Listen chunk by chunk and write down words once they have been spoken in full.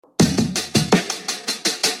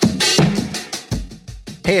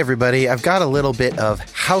Hey everybody, I've got a little bit of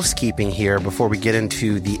housekeeping here before we get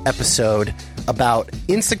into the episode about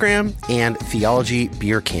Instagram and Theology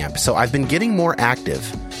Beer Camp. So I've been getting more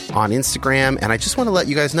active on Instagram, and I just want to let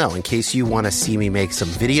you guys know, in case you want to see me make some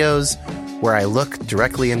videos where I look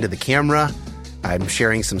directly into the camera. I'm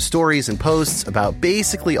sharing some stories and posts about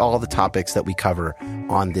basically all the topics that we cover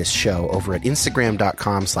on this show over at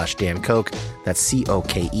Instagram.com/Dan Koch. That's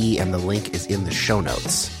C-O-K-E, and the link is in the show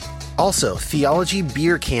notes. Also, Theology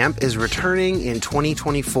Beer Camp is returning in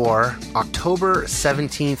 2024, October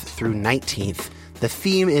 17th through 19th. The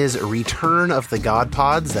theme is Return of the God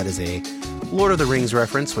Pods. That is a Lord of the Rings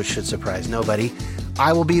reference, which should surprise nobody.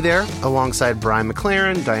 I will be there alongside Brian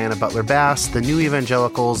McLaren, Diana Butler-Bass, the New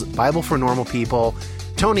Evangelicals, Bible for Normal People,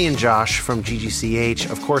 Tony and Josh from GGCH,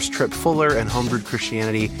 of course, Trip Fuller and Homebrewed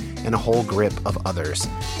Christianity, and a whole grip of others.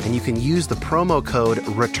 And you can use the promo code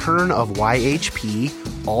RETURNOFYHP,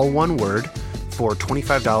 all one word, for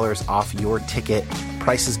 $25 off your ticket.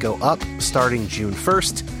 Prices go up starting June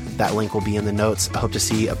 1st. That link will be in the notes. I hope to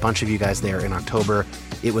see a bunch of you guys there in October.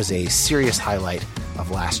 It was a serious highlight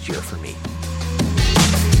of last year for me.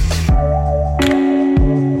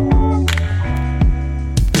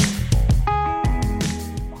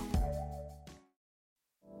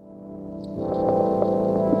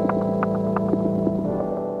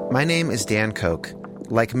 My name is Dan Koch.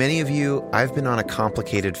 Like many of you, I've been on a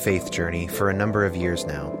complicated faith journey for a number of years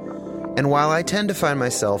now. And while I tend to find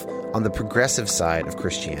myself on the progressive side of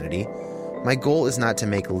Christianity, my goal is not to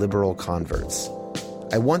make liberal converts.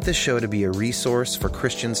 I want this show to be a resource for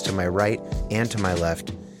Christians to my right and to my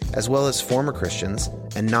left, as well as former Christians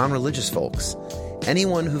and non-religious folks,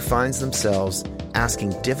 anyone who finds themselves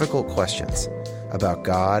asking difficult questions about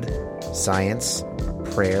God, science,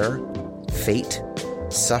 prayer, fate,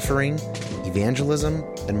 suffering, evangelism,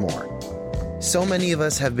 and more. So many of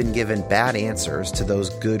us have been given bad answers to those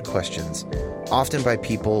good questions, often by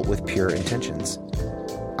people with pure intentions.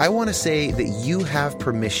 I want to say that you have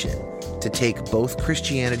permission to take both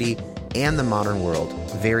Christianity and the modern world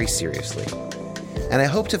very seriously. And I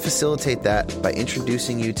hope to facilitate that by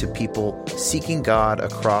introducing you to people seeking God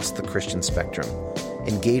across the Christian spectrum,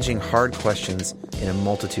 engaging hard questions in a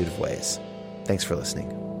multitude of ways. Thanks for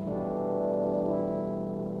listening.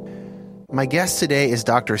 My guest today is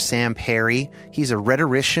Dr. Sam Perry. He's a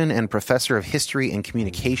rhetorician and professor of history and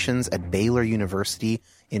communications at Baylor University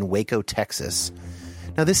in Waco, Texas.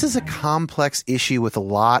 Now, this is a complex issue with a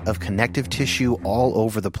lot of connective tissue all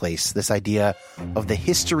over the place, this idea of the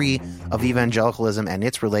history of evangelicalism and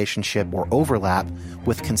its relationship or overlap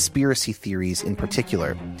with conspiracy theories in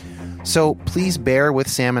particular. So please bear with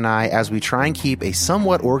Sam and I as we try and keep a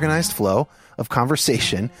somewhat organized flow of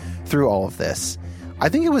conversation through all of this. I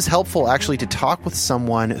think it was helpful actually to talk with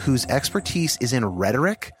someone whose expertise is in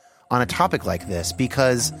rhetoric on a topic like this,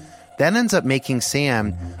 because that ends up making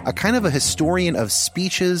Sam a kind of a historian of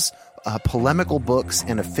speeches, polemical books,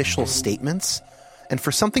 and official statements. And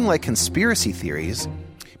for something like conspiracy theories,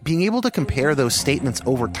 being able to compare those statements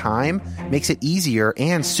over time makes it easier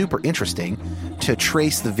and super interesting to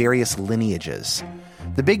trace the various lineages.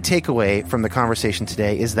 The big takeaway from the conversation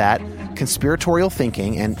today is that conspiratorial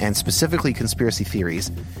thinking, and specifically conspiracy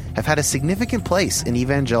theories, have had a significant place in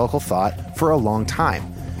evangelical thought for a long time.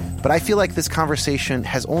 But I feel like this conversation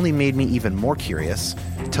has only made me even more curious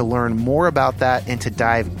to learn more about that and to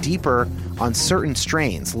dive deeper on certain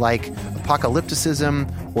strains like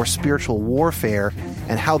apocalypticism or spiritual warfare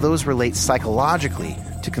and how those relate psychologically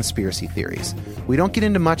to conspiracy theories. We don't get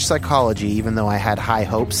into much psychology, even though I had high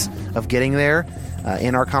hopes of getting there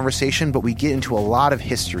in our conversation, but we get into a lot of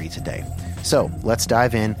history today. So let's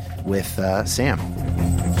dive in with Sam.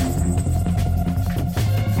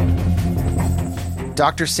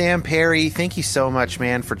 Dr. Sam Perry, thank you so much,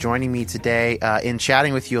 man, for joining me today in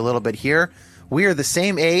chatting with you a little bit here. We are the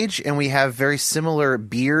same age and we have very similar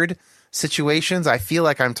beard situations. I feel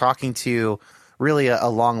like I'm talking to really a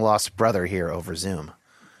long-lost brother here over Zoom.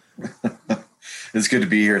 It's good to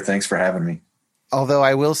be here. Thanks for having me. Although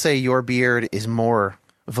I will say your beard is more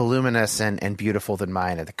voluminous and beautiful than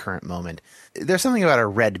mine at the current moment. There's something about a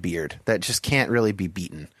red beard that just can't really be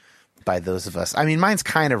beaten by those of us. I mean, mine's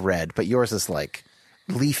kind of red, but yours is like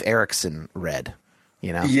Leif Erikson red,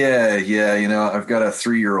 you know? Yeah. You know, I've got a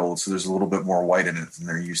 3-year-old, so there's a little bit more white in it than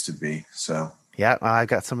there used to be. So yeah, I've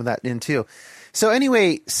got some of that in too. So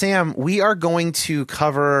anyway, Sam, we are going to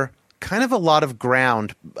cover kind of a lot of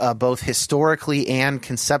ground, both historically and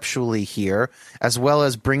conceptually here, as well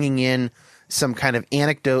as bringing in some kind of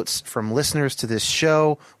anecdotes from listeners to this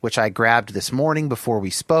show, which I grabbed this morning before we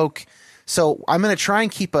spoke. So I'm going to try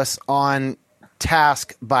and keep us on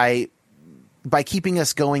task by by keeping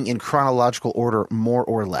us going in chronological order, more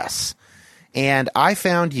or less. And I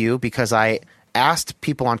found you because I asked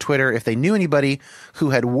people on Twitter if they knew anybody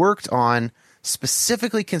who had worked on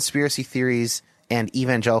specifically conspiracy theories and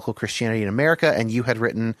evangelical Christianity in America, and you had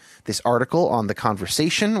written this article on The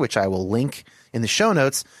Conversation, which I will link in the show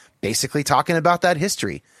notes, basically talking about that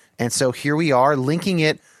history. And so here we are, linking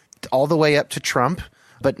it all the way up to Trump,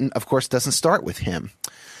 but of course doesn't start with him.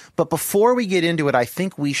 But before we get into it, I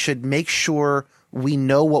think we should make sure we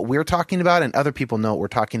know what we're talking about and other people know what we're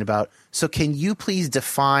talking about. So can you please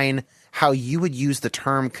define how you would use the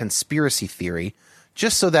term conspiracy theory,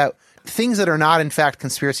 just so that things that are not in fact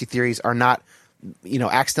conspiracy theories are not,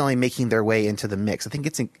 accidentally making their way into the mix? I think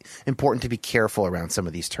it's important to be careful around some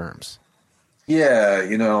of these terms. Yeah,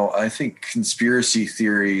 I think conspiracy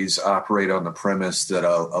theories operate on the premise that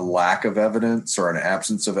a lack of evidence or an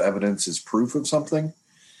absence of evidence is proof of something.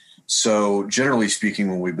 So generally speaking,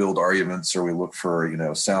 when we build arguments or we look for,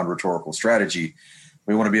 sound rhetorical strategy,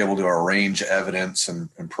 we want to be able to arrange evidence and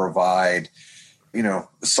provide, a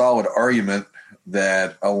solid argument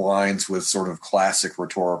that aligns with sort of classic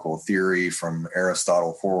rhetorical theory from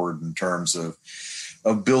Aristotle forward in terms of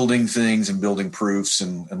building things and building proofs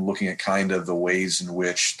and looking at kind of the ways in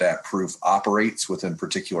which that proof operates within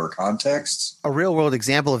particular contexts. A real world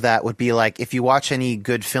example of that would be like if you watch any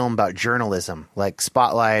good film about journalism, like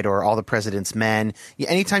Spotlight or All the President's Men,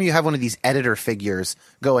 anytime you have one of these editor figures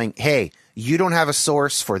going, hey, you don't have a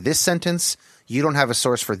source for this sentence, you don't have a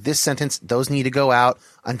source for this sentence, those need to go out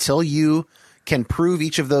until you can prove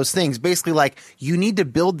each of those things. Basically, like, you need to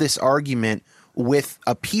build this argument with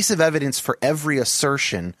a piece of evidence for every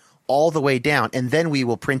assertion all the way down, and then we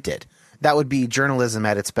will print it. That would be journalism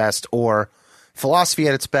at its best, or philosophy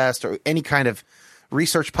at its best, or any kind of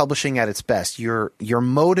research publishing at its best. You're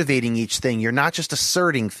motivating each thing. You're not just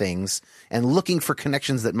asserting things and looking for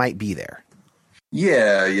connections that might be there.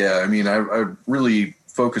 Yeah. I mean, I really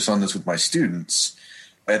focus on this with my students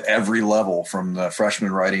at every level, from the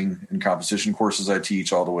freshman writing and composition courses I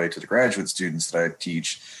teach all the way to the graduate students that I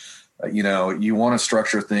teach. You want to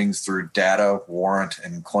structure things through data, warrant,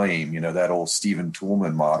 and claim, that old Stephen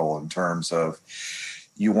Toulmin model, in terms of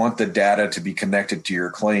you want the data to be connected to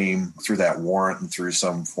your claim through that warrant and through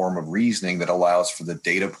some form of reasoning that allows for the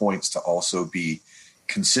data points to also be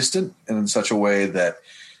consistent and in such a way that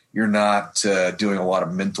you're not doing a lot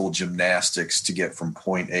of mental gymnastics to get from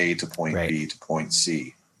point A to point B to point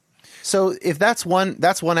C. So if that's one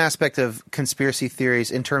aspect of conspiracy theories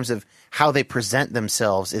in terms of how they present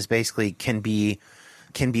themselves, is basically can be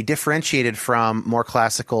differentiated from more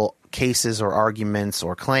classical cases or arguments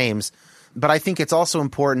or claims. But I think it's also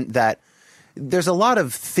important that there's a lot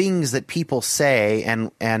of things that people say,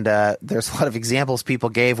 and there's a lot of examples people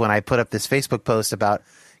gave when I put up this Facebook post about,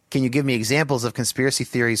 can you give me examples of conspiracy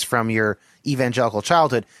theories from your evangelical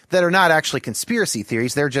childhood that are not actually conspiracy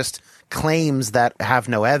theories? They're just claims that have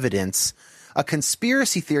no evidence. A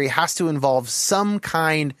conspiracy theory has to involve some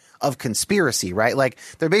kind of conspiracy, right? Like,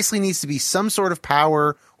 there basically needs to be some sort of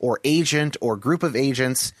power or agent or group of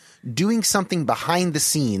agents doing something behind the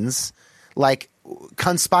scenes, like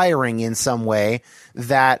conspiring in some way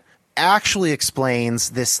that actually explains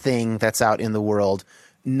this thing that's out in the world,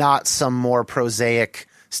 not some more prosaic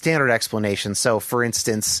standard explanation. So, for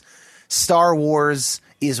instance, Star Wars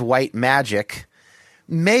is white magic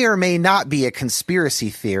may or may not be a conspiracy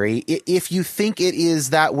theory. If you think it is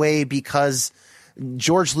that way because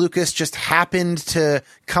George Lucas just happened to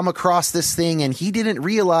come across this thing and he didn't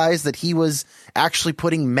realize that he was actually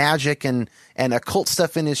putting magic and occult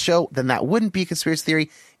stuff in his show, then that wouldn't be a conspiracy theory.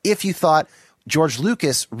 If you thought George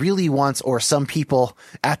Lucas really wants, or some people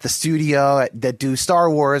at the studio that do Star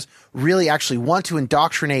Wars really actually want to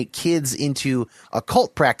indoctrinate kids into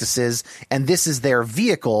occult practices, and this is their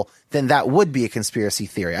vehicle, then that would be a conspiracy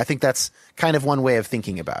theory. I think that's kind of one way of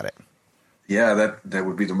thinking about it. Yeah, that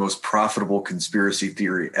would be the most profitable conspiracy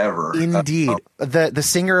theory ever. Indeed. The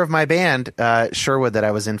singer of my band, Sherwood, that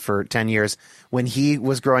I was in for 10 years, when he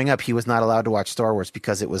was growing up, he was not allowed to watch Star Wars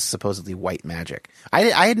because it was supposedly white magic.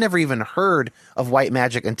 I had never even heard of white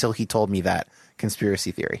magic until he told me that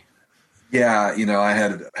conspiracy theory. Yeah, I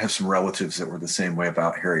have some relatives that were the same way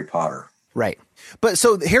about Harry Potter. Right. But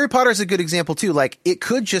so Harry Potter is a good example too. Like, it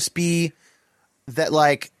could just be that,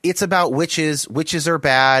 like, it's about witches. Witches are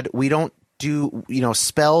bad. We don't do,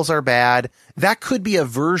 spells are bad. That could be a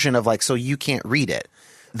version of, like, so you can't read it.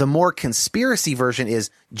 The more conspiracy version is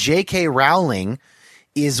J.K. Rowling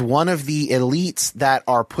is one of the elites that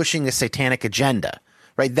are pushing a satanic agenda,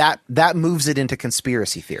 right? That moves it into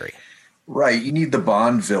conspiracy theory. Right. You need the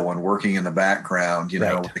Bond villain working in the background,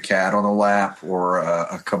 right, with the cat on the lap, or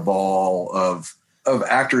a cabal of of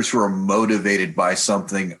actors who are motivated by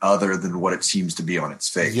something other than what it seems to be on its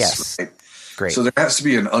face. Yes. Right? Great. So there has to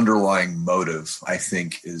be an underlying motive, I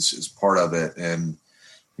think, is part of it. And,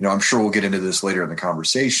 I'm sure we'll get into this later in the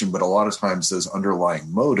conversation, but a lot of times those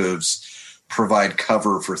underlying motives provide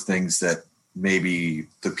cover for things that maybe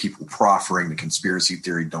the people proffering the conspiracy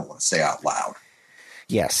theory don't want to say out loud.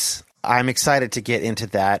 Yes. I'm excited to get into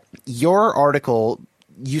that. Your article,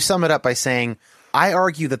 you sum it up by saying, I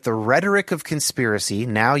argue that the rhetoric of conspiracy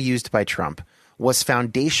now used by Trump was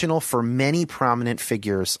foundational for many prominent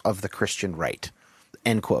figures of the Christian right.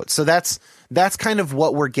 End quote. So that's kind of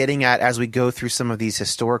what we're getting at as we go through some of these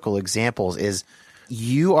historical examples is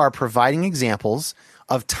you are providing examples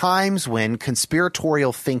of times when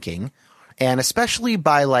conspiratorial thinking, and especially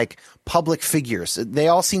by like public figures, they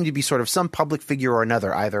all seem to be sort of some public figure or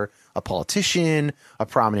another, either a politician, a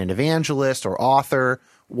prominent evangelist or author,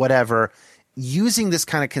 whatever, using this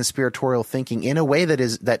kind of conspiratorial thinking in a way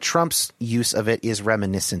that Trump's use of it is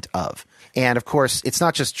reminiscent of. And of course, it's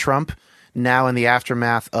not just Trump. Now, in the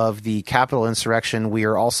aftermath of the Capitol insurrection, we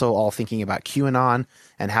are also all thinking about QAnon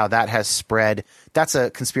and how that has spread. That's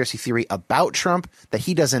a conspiracy theory about Trump that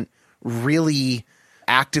he doesn't really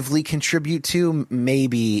actively contribute to,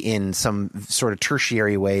 maybe in some sort of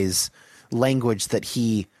tertiary ways, language that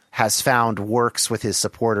he has found works with his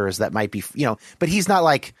supporters that might be, but he's not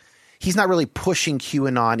really pushing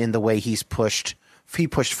QAnon in the way he pushed,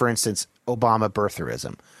 for instance, Obama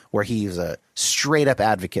birtherism, where he's a straight up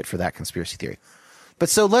advocate for that conspiracy theory. But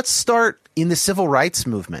so let's start in the civil rights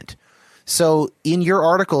movement. So in your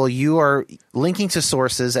article, you are linking to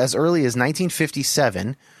sources as early as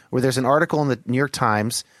 1957, where there's an article in the New York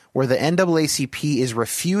Times where the NAACP is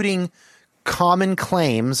refuting common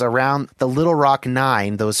claims around the Little Rock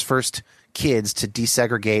Nine, those first kids to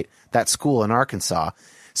desegregate that school in Arkansas.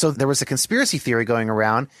 So there was a conspiracy theory going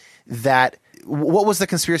around that – what was the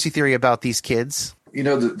conspiracy theory about these kids?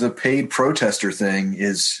 The paid protester thing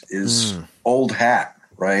is old hat,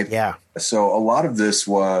 right? Yeah. So a lot of this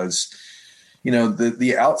was,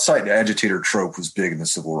 the outside agitator trope was big in the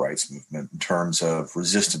civil rights movement in terms of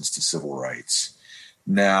resistance to civil rights.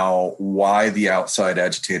 Now, why the outside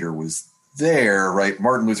agitator was there, right?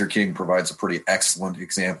 Martin Luther King provides a pretty excellent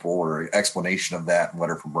example or explanation of that in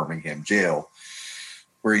Letter from Birmingham Jail,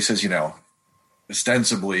 where he says,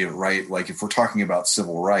 ostensibly, right, like if we're talking about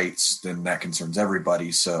civil rights, then that concerns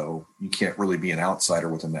everybody. So you can't really be an outsider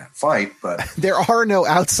within that fight. But there are no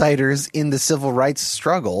outsiders in the civil rights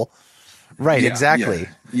struggle. Right. Yeah, exactly.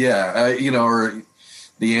 Yeah. Or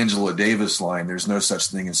the Angela Davis line, there's no such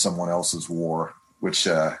thing as someone else's war, which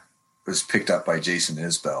was picked up by Jason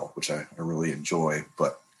Isbell, which I really enjoy.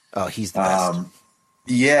 But he's the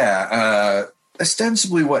best.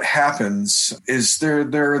 Ostensibly what happens is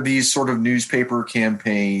there are these sort of newspaper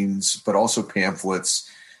campaigns, but also pamphlets.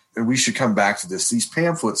 And we should come back to this. These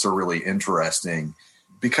pamphlets are really interesting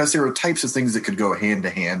because there are types of things that could go hand to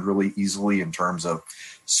hand really easily in terms of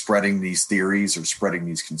spreading these theories or spreading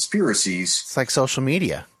these conspiracies. It's like social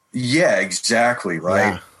media. Yeah, exactly.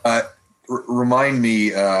 Right. Yeah. Remind me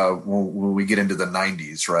when we get into the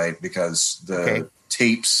 90s, right? Because the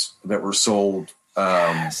tapes that were sold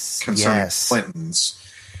concerning Clintons.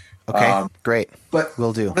 Okay, great. But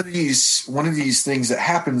will do. One of these things that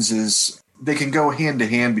happens is they can go hand to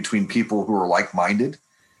hand between people who are like-minded.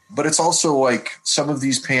 But it's also like some of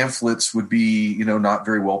these pamphlets would be, not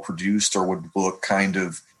very well produced or would look kind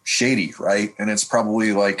of shady, right? And it's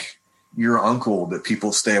probably like your uncle that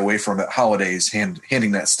people stay away from at holidays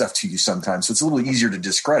handing that stuff to you sometimes. So it's a little easier to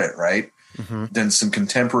discredit, right? Mm-hmm. Than some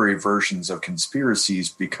contemporary versions of conspiracies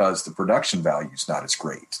because the production value is not as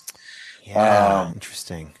great. Yeah,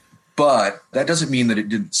 interesting. But that doesn't mean that it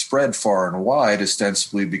didn't spread far and wide,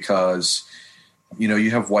 ostensibly because,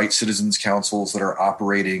 you have white citizens councils that are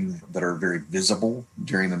operating that are very visible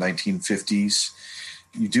during the 1950s.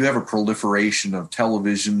 You do have a proliferation of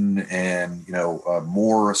television and,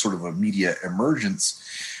 more sort of a media emergence.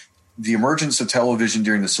 The emergence of television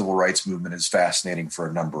during the civil rights movement is fascinating for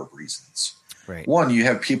a number of reasons. Right. One, you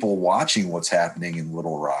have people watching what's happening in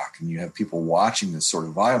Little Rock, and you have people watching this sort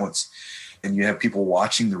of violence, and you have people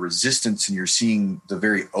watching the resistance, and you're seeing the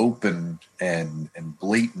very open and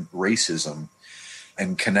blatant racism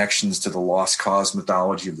and connections to the lost cause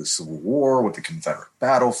mythology of the Civil War with the Confederate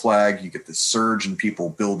battle flag. You get this surge in people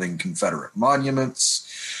building Confederate monuments.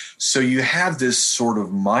 So you have this sort of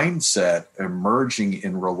mindset emerging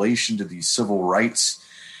in relation to these civil rights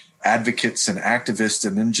advocates and activists,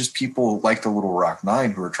 and then just people like the Little Rock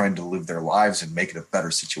Nine who are trying to live their lives and make it a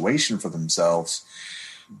better situation for themselves.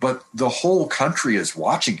 But the whole country is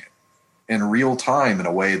watching it in real time in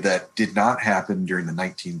a way that did not happen during the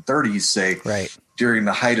 1930s, say, right. during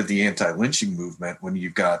the height of the anti-lynching movement, when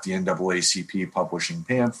you've got the NAACP publishing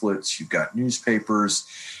pamphlets, you've got newspapers,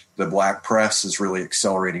 the black press is really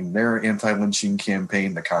accelerating their anti-lynching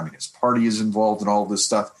campaign. The Communist Party is involved in all this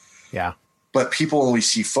stuff. Yeah. But people only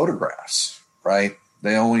see photographs, right?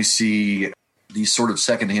 They only see these sort of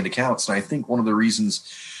secondhand accounts. And I think one of the reasons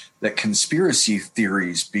that conspiracy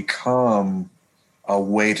theories become a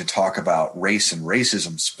way to talk about race and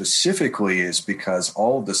racism specifically is because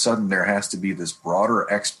all of a sudden there has to be this broader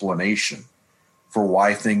explanation for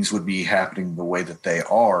why things would be happening the way that they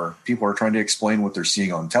are. People are trying to explain what they're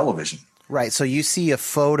seeing on television. Right. So you see a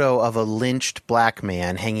photo of a lynched black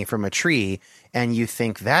man hanging from a tree and you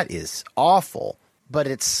think that is awful, but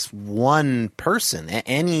it's one person.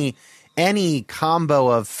 Any combo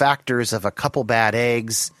of factors of a couple bad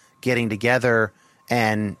eggs getting together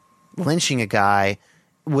and lynching a guy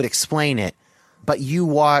would explain it. But you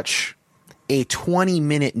watch a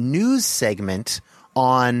 20-minute news segment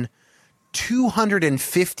on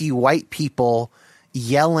 250 white people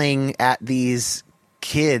yelling at these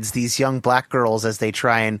kids, these young black girls, as they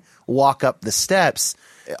try and walk up the steps.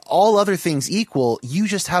 All other things equal, you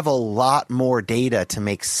just have a lot more data to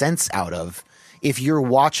make sense out of if you're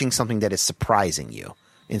watching something that is surprising you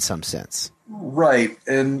in some sense. Right.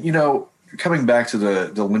 And, coming back to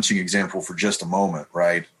the lynching example for just a moment,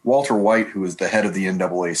 right? Walter White, who is the head of the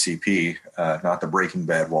NAACP, not the Breaking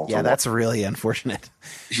Bad Walter. Yeah, that's really unfortunate.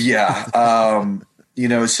 Yeah.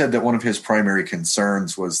 Said that one of his primary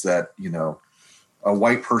concerns was that, a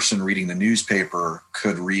white person reading the newspaper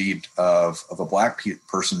could read of a black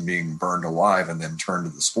person being burned alive and then turn to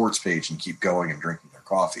the sports page and keep going and drinking their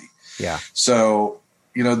coffee. Yeah. So,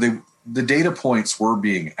 the data points were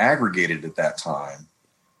being aggregated at that time,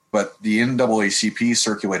 but the NAACP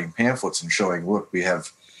circulating pamphlets and showing, look, we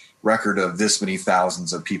have record of this many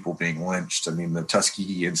thousands of people being lynched. I mean, the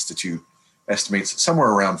Tuskegee Institute estimates that somewhere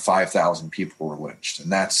around 5,000 people were lynched.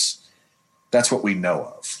 And that's what we know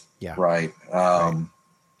of. Yeah. Right.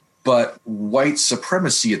 But white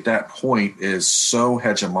supremacy at that point is so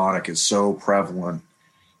hegemonic, is so prevalent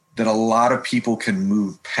that a lot of people can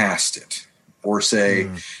move past it or say,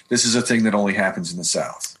 this is a thing that only happens in the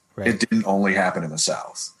South. Right. It didn't only happen in the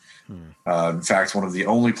South. In fact, one of the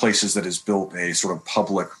only places that has built a sort of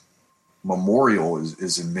public memorial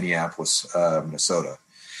is in Minneapolis, Minnesota,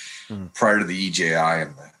 prior to the EJI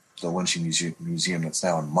and the lynching museum that's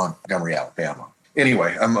now in Montgomery, Alabama.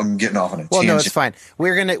 Anyway, I'm getting off on a tangent. Well, no, it's fine.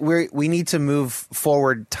 We need to move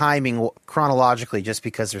forward timing chronologically just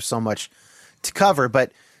because there's so much to cover.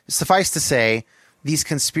 But suffice to say, these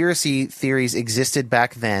conspiracy theories existed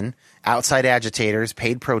back then. Outside agitators,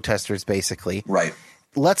 paid protesters, basically. Right.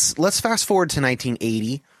 Let's fast forward to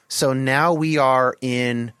 1980. So now we are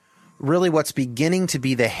in really what's beginning to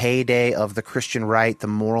be the heyday of the Christian right, the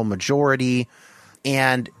moral majority.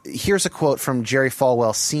 And here's a quote from Jerry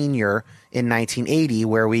Falwell Sr. in 1980,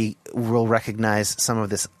 where we will recognize some of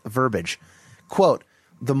this verbiage. Quote,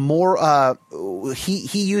 he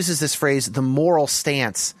uses this phrase, the moral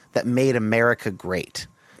stance that made America great.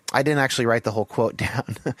 I didn't actually write the whole quote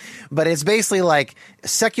down, but it's basically like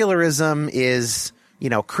secularism is,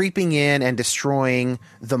 creeping in and destroying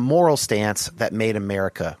the moral stance that made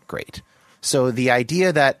America great. So the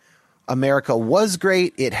idea that America was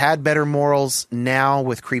great, it had better morals. Now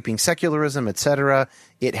with creeping secularism, etc.,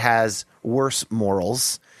 it has worse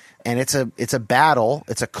morals. And it's a battle,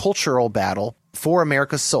 it's a cultural battle for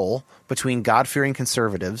America's soul between God-fearing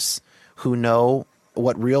conservatives who know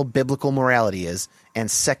what real biblical morality is and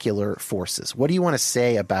secular forces. What do you want to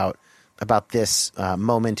say about this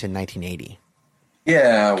moment in 1980?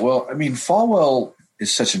 Yeah, well, I mean, Falwell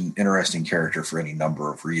is such an interesting character for any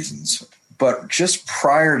number of reasons. But just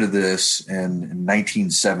prior to this, in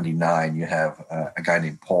 1979, you have a guy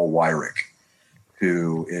named Paul Weyrich,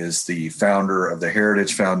 who is the founder of the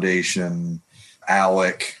Heritage Foundation.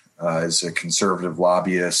 ALEC is a conservative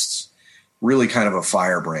lobbyist, really kind of a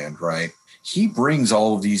firebrand, right? He brings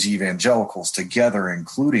all of these evangelicals together,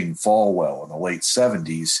 including Falwell in the late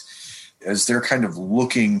 70s, as they're kind of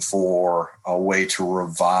looking for a way to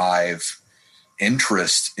revive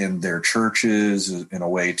interest in their churches, in a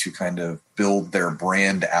way to kind of build their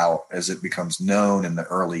brand out as it becomes known in the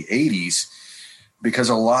early 80s, because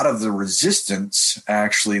a lot of the resistance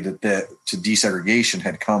actually to desegregation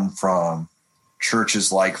had come from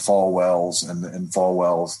churches like Falwell's and the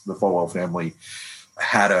Falwell family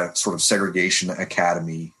had a sort of segregation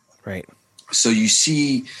academy. Right. So you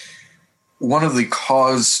see one of the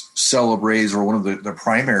cause célèbres, or one of the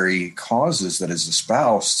primary causes that is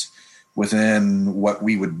espoused within what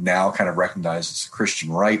we would now kind of recognize as the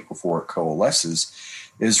Christian right before it coalesces,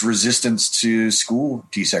 is resistance to school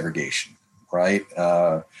desegregation. right?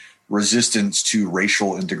 Resistance to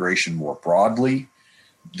racial integration more broadly.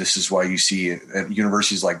 This is why you see at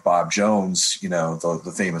universities like Bob Jones,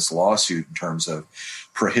 the famous lawsuit in terms of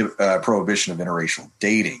prohibition of interracial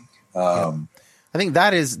dating. I think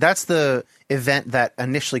that's the event that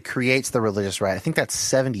initially creates the religious right. I think that's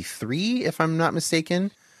 1973, if I'm not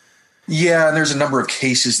mistaken. Yeah, and there's a number of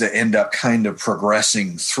cases that end up kind of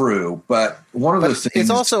progressing through. But one of the things, it's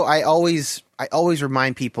also I always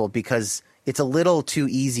remind people, because it's a little too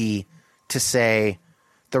easy to say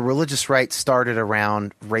the religious right started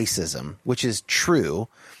around racism, which is true.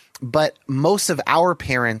 But most of our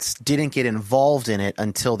parents didn't get involved in it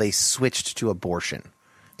until they switched to abortion.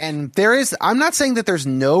 And I'm not saying that there's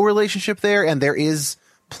no relationship there, and there is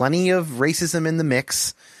plenty of racism in the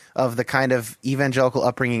mix of the kind of evangelical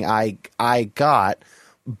upbringing I got,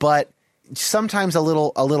 but sometimes a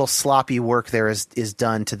little sloppy work there is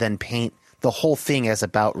done to then paint the whole thing as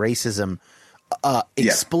about racism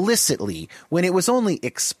explicitly, when it was only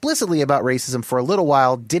explicitly about racism for a little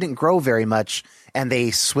while, didn't grow very much, and they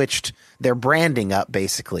switched their branding up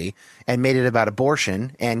basically and made it about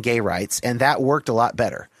abortion and gay rights, and that worked a lot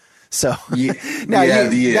better. So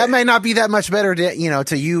that might not be that much better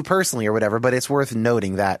to you personally or whatever, but it's worth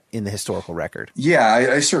noting that in the historical record. Yeah,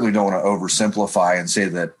 I certainly don't want to oversimplify and say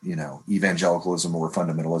that, evangelicalism or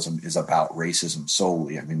fundamentalism is about racism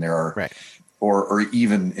solely. I mean, there are, right. or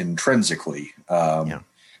even intrinsically.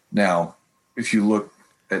 Now, if you look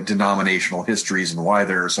at denominational histories and why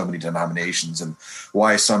there are so many denominations and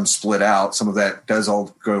why some split out, some of that does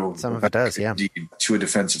all go some of it does, to a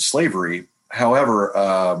defense of slavery.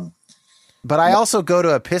 However, but I also go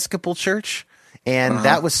to Episcopal Church, and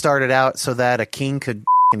that was started out so that a king could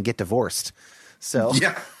get divorced. So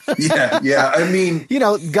yeah. I mean,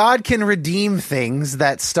 God can redeem things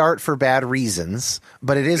that start for bad reasons,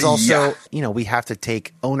 but it is also, we have to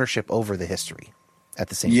take ownership over the history at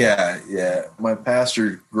the same time. Yeah. My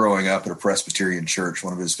pastor growing up at a Presbyterian church,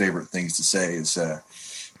 one of his favorite things to say is,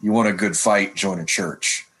 you want a good fight, join a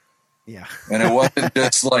church. Yeah. And it wasn't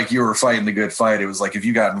just like you were fighting the good fight. It was like if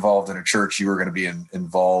you got involved in a church, you were going to be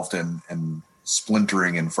involved in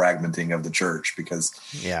splintering and fragmenting of the church, because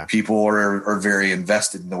people are very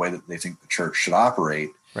invested in the way that they think the church should operate.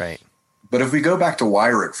 Right. But if we go back to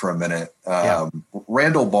Weyrich for a minute,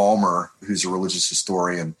 Randall Balmer, who's a religious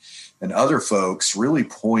historian, and other folks really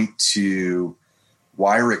point to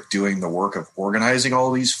Weyrich doing the work of organizing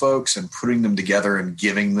all these folks and putting them together and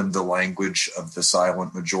giving them the language of the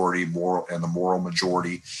silent majority, the moral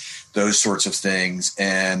majority, those sorts of things.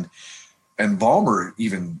 And Balmer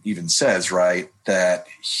even says, right, that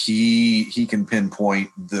he can pinpoint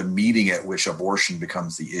the meeting at which abortion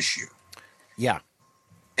becomes the issue. Yeah.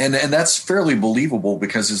 And that's fairly believable,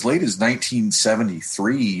 because as late as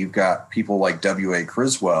 1973, you've got people like W.A.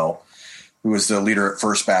 Criswell, who was the leader at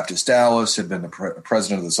First Baptist Dallas, had been the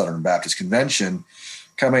president of the Southern Baptist Convention,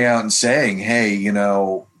 coming out and saying, hey,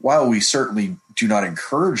 while we certainly do not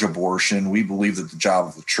encourage abortion, we believe that the job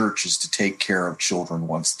of the church is to take care of children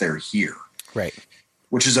once they're here. Right.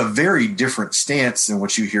 Which is a very different stance than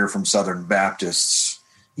what you hear from Southern Baptists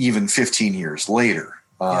even 15 years later.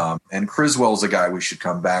 And Criswell is a guy we should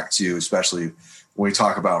come back to, especially when we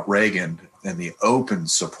talk about Reagan and the open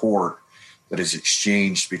support that is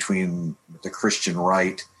exchanged between the Christian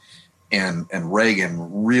right and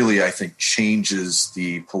Reagan. Really, I think, changes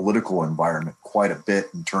the political environment quite a bit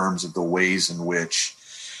in terms of the ways in which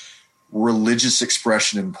religious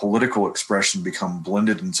expression and political expression become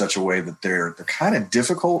blended in such a way that they're kind of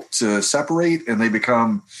difficult to separate, and they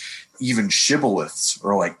become even shibboleths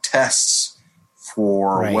or like tests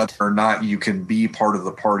for whether or not you can be part of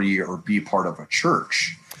the party or be part of a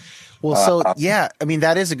church. Well, I mean,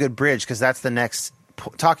 that is a good bridge, because that's the next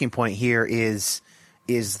talking point here is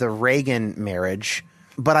the Reagan marriage.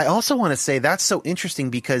 But I also want to say that's so interesting,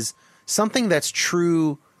 because something that's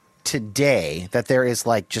true today that there is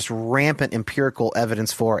like just rampant empirical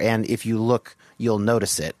evidence for, and if you look, you'll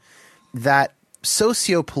notice it, that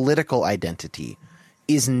socio-political identity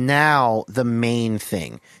is now the main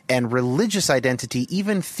thing, and religious identity,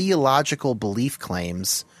 even theological belief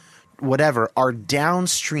claims, whatever, are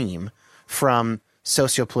downstream from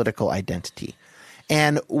sociopolitical identity.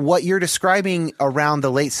 And what you're describing around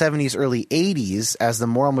the late 70s, early 80s, as the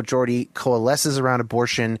moral majority coalesces around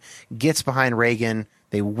abortion, gets behind Reagan,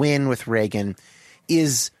 they win with Reagan,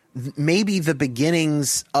 is maybe the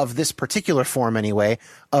beginnings of this particular form anyway,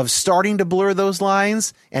 of starting to blur those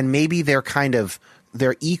lines, and maybe they're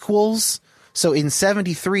equals. So in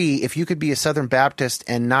 73, if you could be a Southern Baptist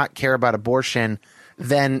and not care about abortion,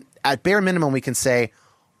 then at bare minimum, we can say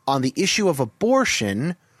on the issue of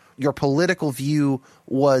abortion, your political view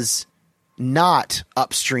was not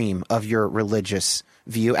upstream of your religious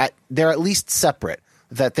view. They're at least separate,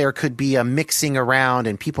 that there could be a mixing around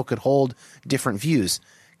and people could hold different views.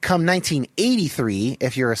 Come 1983,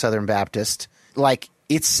 if you're a Southern Baptist, like,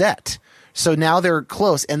 it's set. So now they're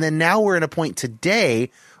close. And then now we're at a point today,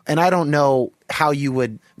 and I don't know how you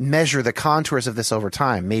would measure the contours of this over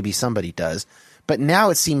time. Maybe somebody does. But now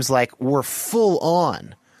it seems like we're full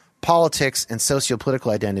on politics and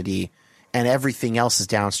sociopolitical identity, and everything else is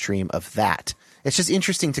downstream of that. It's just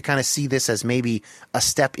interesting to kind of see this as maybe a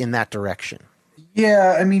step in that direction.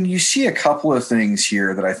 Yeah, I mean, you see a couple of things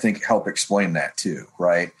here that I think help explain that too,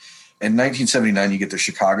 right? In 1979, you get the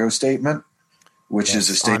Chicago Statement, which is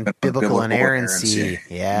a statement on biblical inerrancy.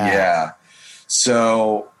 Yeah.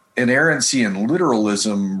 So inerrancy and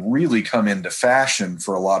literalism really come into fashion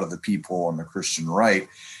for a lot of the people on the Christian right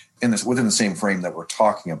within the same frame that we're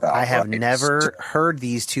talking about. I have never heard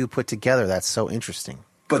these two put together. That's so interesting.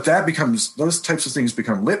 But those types of things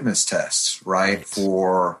become litmus tests, right?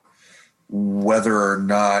 For whether or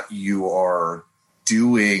not you are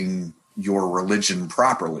doing your religion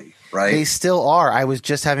properly, right? They still are. I was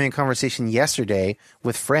just having a conversation yesterday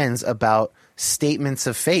with friends about statements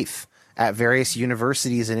of faith at various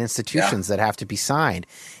universities and institutions that have to be signed.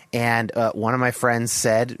 And one of my friends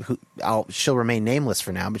said, she'll remain nameless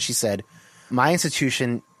for now, but she said, my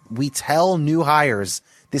institution, we tell new hires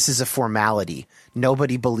this is a formality.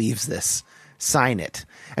 Nobody believes this. Sign it.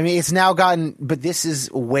 I mean, it's now gotten, but this is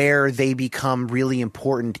where they become really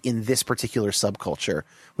important in this particular subculture,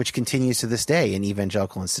 which continues to this day in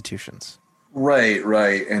evangelical institutions. Right.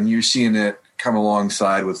 And you're seeing it come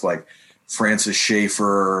alongside with like Francis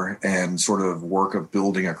Schaeffer and sort of work of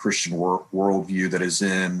building a Christian worldview that is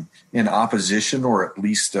in opposition, or at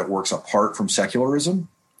least that works apart from secularism.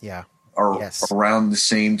 Yeah. Around the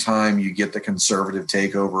same time, you get the conservative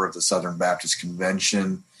takeover of the Southern Baptist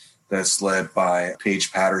Convention that's led by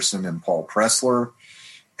Paige Patterson and Paul Pressler.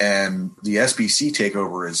 And the SBC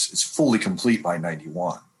takeover is fully complete by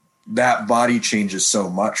 91. That body changes so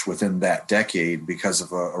much within that decade because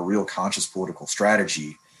of a real conscious political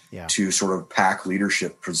strategy to sort of pack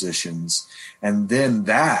leadership positions. And then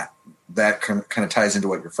that kind of ties into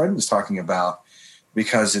what your friend was talking about,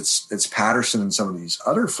 because it's Patterson and some of these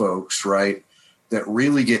other folks, right, that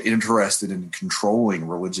really get interested in controlling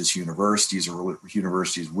religious universities or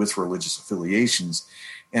universities with religious affiliations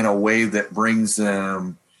in a way that brings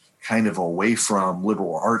them kind of away from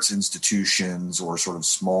liberal arts institutions or sort of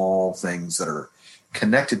small things that are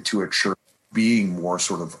connected to a church, being more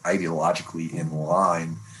sort of ideologically in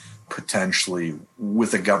line, potentially,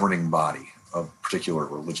 with a governing body of a particular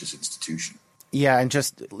religious institution. Yeah, and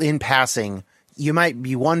just in passing, you might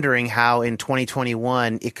be wondering how in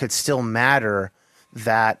 2021 it could still matter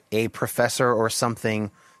that a professor or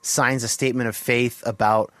something signs a statement of faith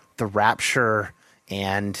about the rapture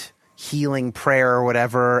and healing prayer or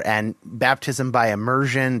whatever, and baptism by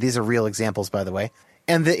immersion. These are real examples, by the way.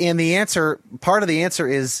 And the answer, part of the answer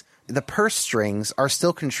is the purse strings are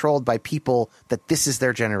still controlled by people that this is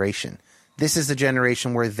their generation. This is the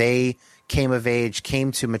generation where they came of age,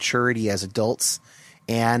 came to maturity as adults,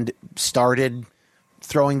 and started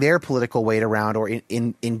throwing their political weight around, or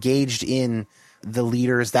engaged in the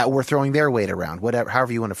leaders that were throwing their weight around, whatever,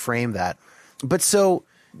 however you want to frame that. But so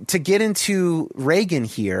to get into Reagan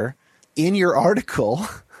here, in your article,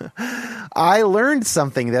 I learned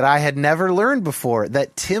something that I had never learned before,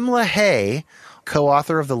 that Tim LaHaye,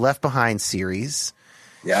 co-author of the Left Behind series,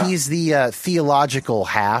 he's the theological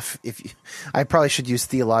half. I probably should use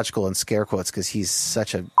theological in scare quotes because he's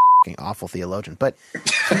such a awful theologian, but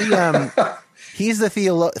he's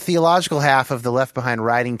the theological half of the Left Behind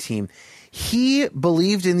writing team. He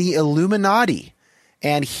believed in the Illuminati,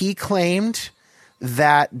 and he claimed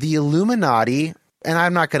that the Illuminati,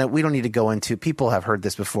 and we don't need to go into, people have heard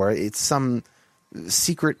this before, it's some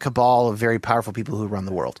secret cabal of very powerful people who run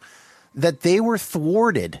the world, that they were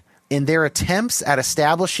thwarted in their attempts at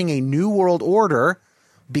establishing a new world order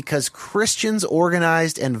because Christians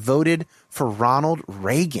organized and voted for Ronald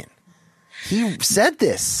Reagan. He said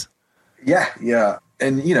this. Yeah.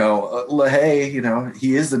 And, LaHaye,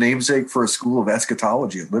 he is the namesake for a school of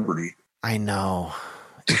eschatology at Liberty. I know.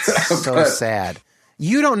 It's so sad.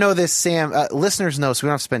 You don't know this, Sam. Listeners know, so we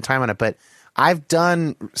don't have to spend time on it, but I've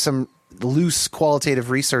done some loose qualitative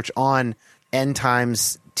research on end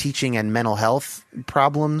times teaching and mental health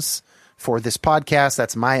problems for this podcast.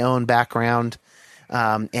 That's my own background.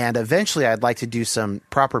 And eventually I'd like to do some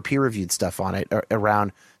proper peer-reviewed stuff on it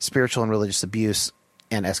around spiritual and religious abuse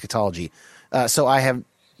and eschatology. So I have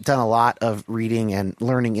done a lot of reading and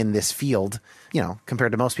learning in this field,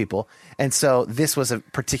 compared to most people. And so this was a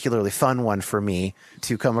particularly fun one for me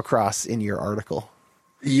to come across in your article.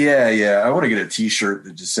 Yeah. I want to get a T-shirt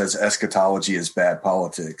that just says "Eschatology is bad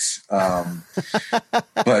politics,"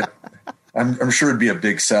 but I'm sure it'd be a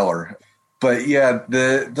big seller. But yeah,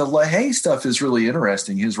 the LaHaye stuff is really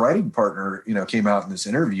interesting. His writing partner, came out in this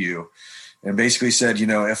interview and basically said,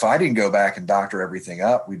 if I didn't go back and doctor everything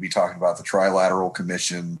up, we'd be talking about the Trilateral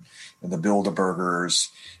Commission and the Bilderbergers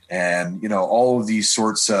and all of these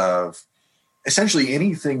sorts of, essentially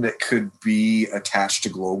anything that could be attached to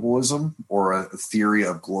globalism or a theory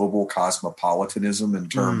of global cosmopolitanism in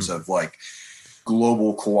terms of like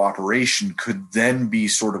global cooperation could then be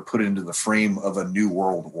sort of put into the frame of a new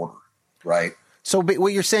world order, right? So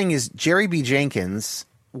what you're saying is Jerry B. Jenkins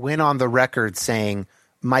went on the record saying,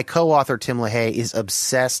 my co-author Tim LaHaye is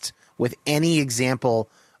obsessed with any example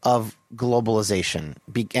of globalization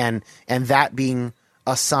and that being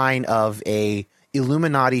a sign of a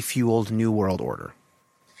Illuminati-fueled New World Order.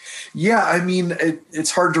 Yeah, I mean,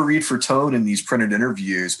 it's hard to read for tone in these printed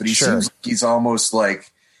interviews, but he seems like he's almost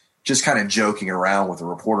like just kind of joking around with a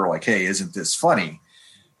reporter like, hey, isn't this funny?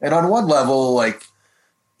 And on one level, like,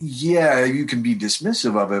 yeah, you can be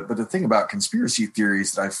dismissive of it, but the thing about conspiracy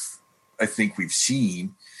theories that I think we've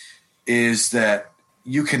seen is that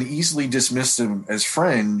you can easily dismiss them as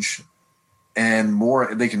fringe and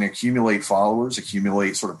more, they can accumulate followers,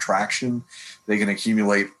 accumulate sort of traction. They can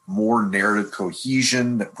accumulate more narrative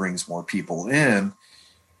cohesion that brings more people in.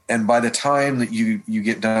 And by the time that you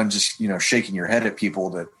get done just, shaking your head at people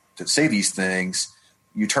that say these things,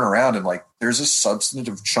 you turn around and like, there's a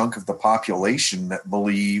substantive chunk of the population that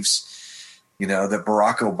believes, that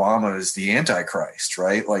Barack Obama is the Antichrist,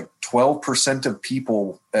 right? Like 12% of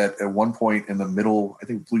people at one point in the middle, I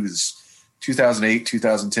believe it was 2008,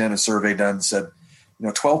 2010, a survey done said,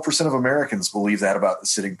 12% of Americans believe that about the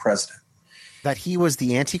sitting president. That he was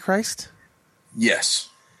the Antichrist? Yes.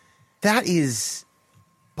 That is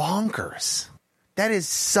bonkers. That is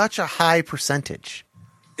such a high percentage.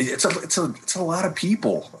 It's a lot of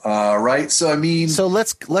people, right? So, I mean... So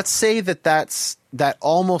let's say that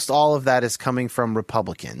almost all of that is coming from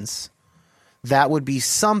Republicans. That would be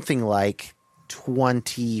something like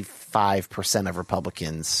 25% of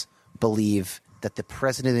Republicans believe that the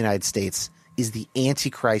president of the United States is the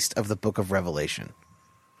Antichrist of the Book of Revelation.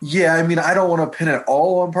 Yeah, I mean, I don't want to pin it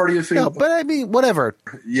all on party affiliation. No, but I mean, whatever.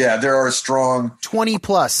 Yeah, there are strong 20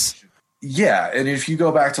 plus. Yeah, and if you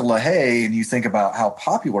go back to LaHaye and you think about how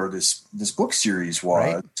popular this book series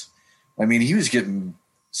was, right? I mean, he was getting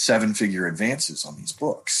 7-figure advances on these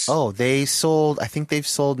books. Oh, I think they've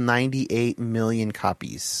sold 98 million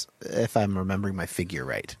copies, if I'm remembering my figure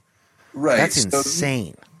right. Right. That's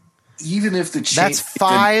insane. Even if that's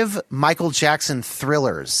 5 Michael Jackson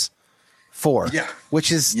Thrillers. 4. Yeah.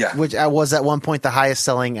 Which was at one point the highest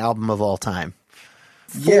selling album of all time.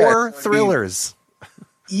 4 Yeah, Thrillers.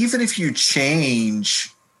 Even if you change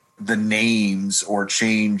the names or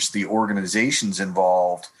change the organizations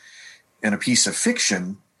involved in a piece of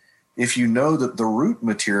fiction, if you know that the root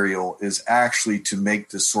material is actually to make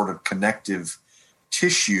this sort of connective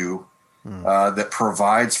tissue that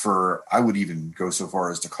provides for, I would even go so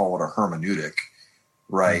far as to call it a hermeneutic,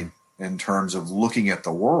 right? In terms of looking at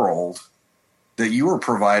the world, that you are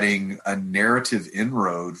providing a narrative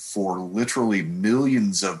inroad for literally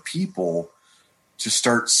millions of people to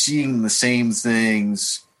start seeing the same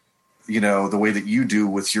things, the way that you do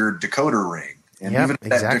with your decoder ring. And even if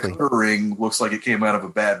that decoder ring looks like it came out of a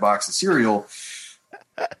bad box of cereal,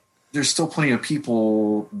 there's still plenty of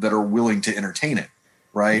people that are willing to entertain it,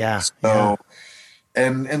 right? Yeah. So,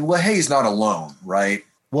 and LaHaye's not alone, right?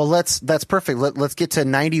 Well, that's perfect. Let's get to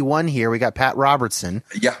 91 here. We got Pat Robertson.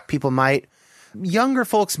 Yeah. Younger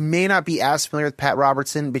folks may not be as familiar with Pat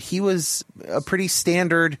Robertson, but he was a pretty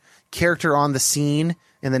standard character on the scene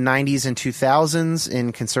in the 90s and 2000s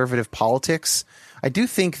in conservative politics. I do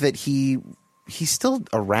think that he's still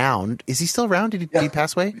around. Is he still around? Did he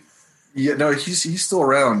pass away? Yeah, no, he's still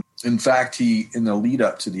around. In fact, in the lead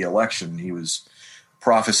up to the election, he was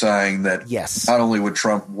prophesying that not only would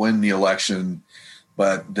Trump win the election,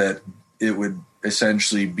 but that it would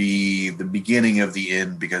essentially be the beginning of the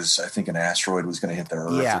end because I think an asteroid was going to hit the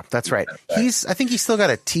Earth. Yeah, that's right. I think he's still got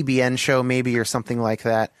a TBN show maybe or something like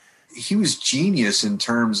that. He was genius in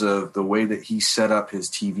terms of the way that he set up his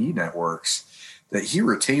TV networks, that he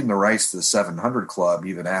retained the rights to the 700 Club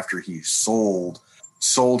even after he sold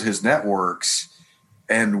his networks,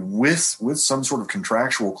 and with some sort of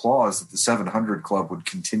contractual clause that the 700 Club would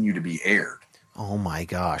continue to be aired. Oh my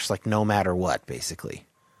gosh, like no matter what, basically.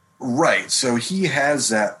 Right. So he has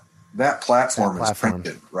that that platform is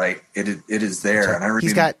printed, right? It is there. Right. And I remember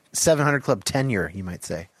he's got 700 Club tenure, you might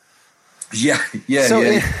say. Yeah.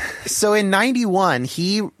 So in 91,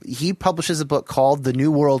 he publishes a book called The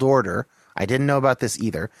New World Order. I didn't know about this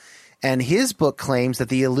either. And his book claims that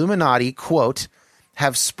the Illuminati, quote,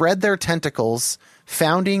 have spread their tentacles,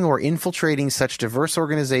 founding or infiltrating such diverse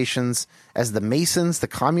organizations as the Masons, the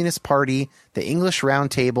Communist Party, the English Round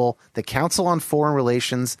Table, the Council on Foreign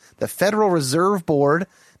Relations, the Federal Reserve Board,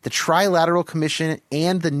 the Trilateral Commission,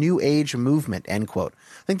 and the New Age Movement, end quote.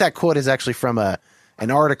 I think that quote is actually from an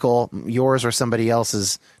article, yours or somebody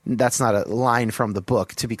else's. That's not a line from the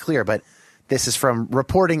book, to be clear, but this is from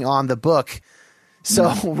reporting on the book.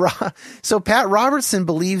 So, so Pat Robertson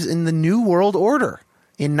believes in the New World Order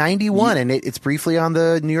in 91, and it's briefly on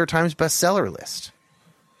the New York Times bestseller list.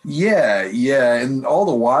 Yeah. And all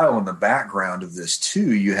the while in the background of this,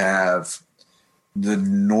 too, you have the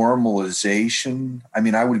normalization. I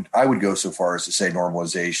mean, I would go so far as to say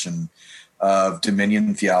normalization of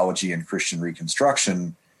Dominion theology and Christian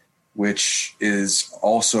Reconstruction, which is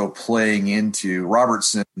also playing into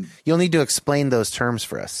Robertson. You'll need to explain those terms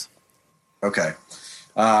for us. Okay.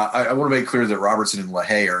 I want to make clear that Robertson and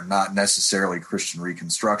LaHaye are not necessarily Christian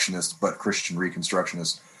Reconstructionists, but Christian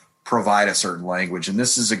Reconstructionists provide a certain language. And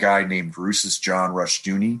this is a guy named Drusus John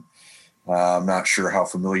Rushdoony. I'm not sure how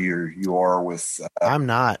familiar you are with. I'm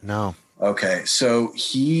not, no. Okay, so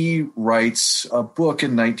he writes a book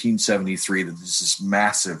in 1973 that is this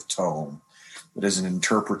massive tome that is an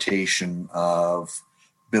interpretation of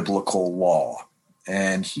biblical law.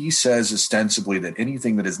 And he says ostensibly that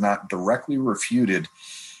anything that is not directly refuted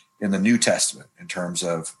in the New Testament, in terms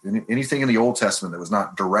of anything in the Old Testament that was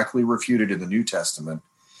not directly refuted in the New Testament,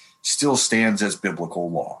 still stands as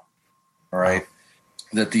biblical law. All right.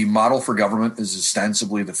 That the model for government is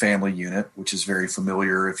ostensibly the family unit, which is very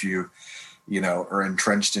familiar. If you are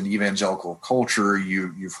entrenched in evangelical culture,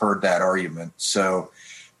 you've heard that argument. So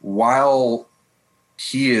while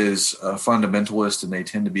he is a fundamentalist and they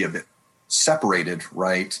tend to be a bit separated,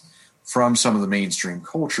 right, from some of the mainstream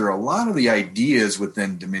culture, a lot of the ideas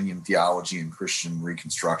within Dominion theology and Christian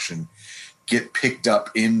Reconstruction get picked up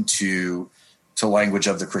into language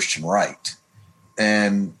of the Christian right.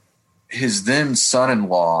 And his then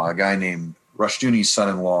son-in-law, a guy named Rushdoony's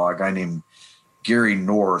son-in-law, a guy named Gary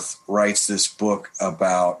North, writes this book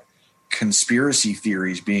about conspiracy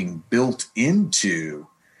theories being built into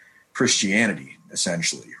Christianity,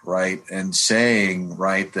 essentially, right? And saying,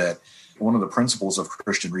 right, that one of the principles of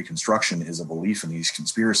Christian Reconstruction is a belief in these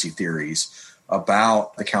conspiracy theories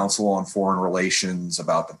about the Council on Foreign Relations,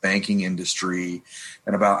 about the banking industry,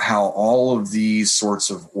 and about how all of these sorts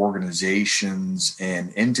of organizations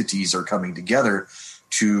and entities are coming together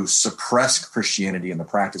to suppress Christianity and the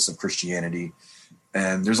practice of Christianity.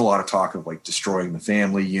 And there's a lot of talk of like destroying the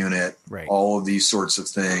family unit, right, all of these sorts of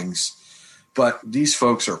things. But these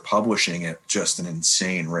folks are publishing at just an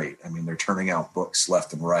insane rate. I mean, they're turning out books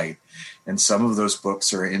left and right. And some of those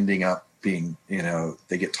books are ending up being,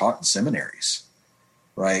 they get taught in seminaries,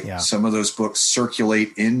 right? Yeah. Some of those books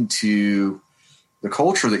circulate into the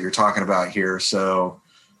culture that you're talking about here. So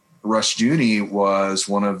Rushdoony was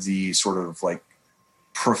one of the sort of like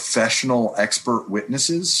professional expert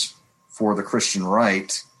witnesses for the Christian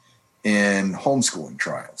right in homeschooling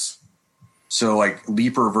trials. So like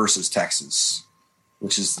Leeper versus Texas,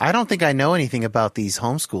 which is... I don't think I know anything about these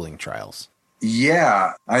homeschooling trials.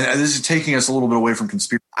 Yeah. This is taking us a little bit away from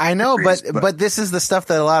conspiracy. I know, but this is the stuff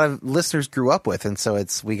that a lot of listeners grew up with. And so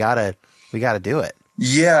we gotta do it.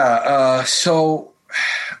 Yeah. So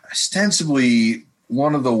ostensibly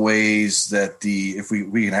one of the ways that if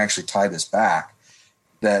we can actually tie this back,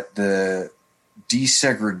 that the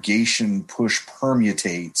desegregation push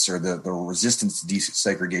permutates, or the resistance to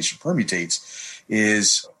desegregation permutates,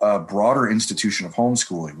 is a broader institution of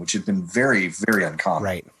homeschooling, which had been very, very uncommon.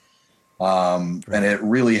 Right. And it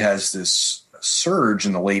really has this surge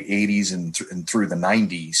in the late 80s and through the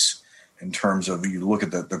 90s in terms of, you look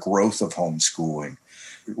at the growth of homeschooling.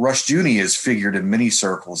 Rushdoony is figured in many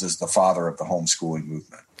circles as the father of the homeschooling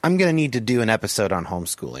movement. I'm going to need to do an episode on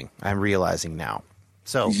homeschooling, I'm realizing now.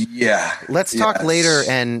 So yeah, let's talk later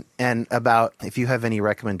and about if you have any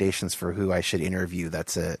recommendations for who I should interview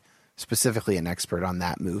that's specifically an expert on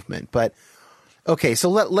that movement. But okay, so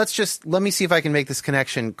let me see if I can make this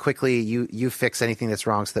connection quickly. You fix anything that's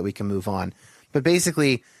wrong so that we can move on. But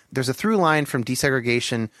basically, there's a through line from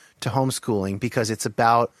desegregation to homeschooling because it's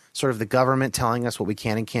about sort of the government telling us what we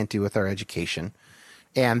can and can't do with our education.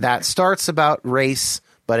 And that starts about race,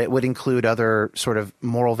 but it would include other sort of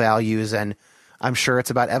moral values, and I'm sure it's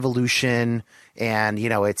about evolution, and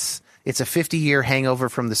it's a 50-year hangover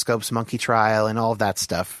from the Scopes monkey trial and all of that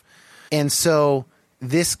stuff. And so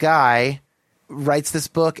this guy writes this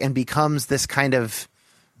book and becomes this kind of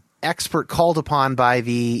expert called upon by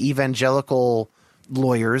the evangelical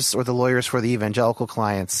lawyers or the lawyers for the evangelical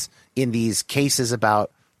clients in these cases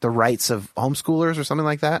about the rights of homeschoolers or something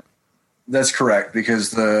like that. That's correct,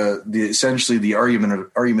 because the essentially the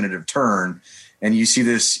argumentative turn, and you see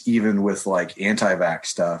this even with like anti-vax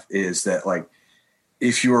stuff, is that like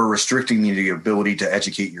if you are restricting the ability to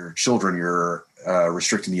educate your children, you're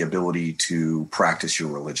restricting the ability to practice your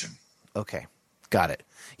religion. Okay, got it.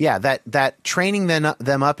 Yeah, that training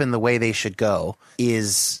them up in the way they should go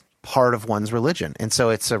is part of one's religion, and so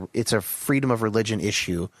it's a freedom of religion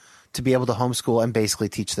issue to be able to homeschool and basically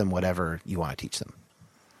teach them whatever you want to teach them.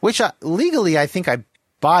 Which legally, I think I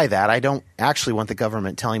buy that. I don't actually want the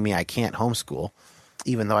government telling me I can't homeschool,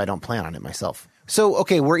 even though I don't plan on it myself. So,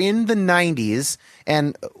 okay, we're in the 90s,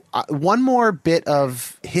 and one more bit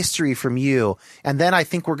of history from you, and then I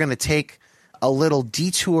think we're going to take a little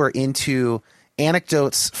detour into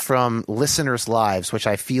anecdotes from listeners' lives, which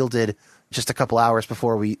I fielded just a couple hours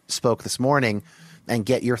before we spoke this morning, and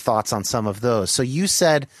get your thoughts on some of those. So you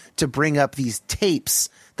said to bring up these tapes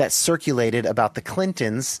that circulated about the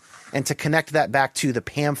Clintons and to connect that back to the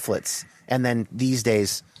pamphlets and then these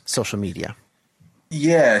days social media.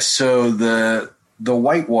 Yeah, so the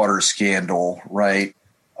Whitewater scandal, right?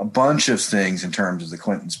 A bunch of things in terms of the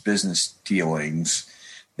Clintons' business dealings.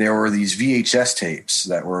 There were these VHS tapes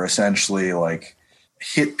that were essentially like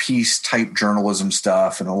hit piece type journalism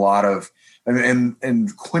stuff and a lot of and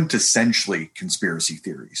quintessentially conspiracy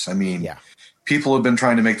theories. I mean, yeah. People have been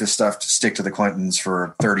trying to make this stuff to stick to the Clintons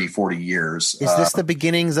for 30, 40 years. Is this the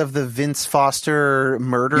beginnings of the Vince Foster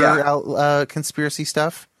murder conspiracy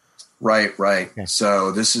stuff? Right. Okay.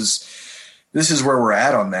 So this is where we're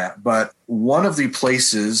at on that. But one of the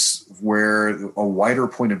places where a wider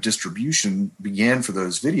point of distribution began for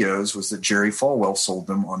those videos was that Jerry Falwell sold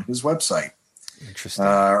them on his website. Interesting.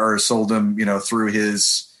 Or sold them, through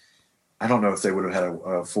his, I don't know if they would have had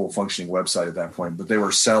a full functioning website at that point, but they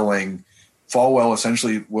were selling. Falwell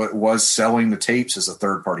essentially was selling the tapes as a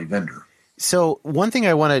third-party vendor. So one thing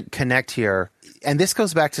I want to connect here, and this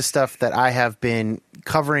goes back to stuff that I have been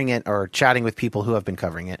covering it or chatting with people who have been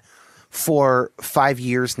covering it for 5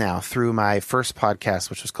 years now through my first podcast,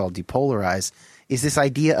 which was called Depolarize, is this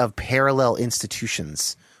idea of parallel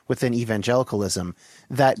institutions within evangelicalism,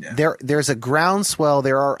 that there's a groundswell.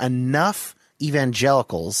 There are enough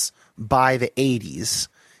evangelicals by the 80s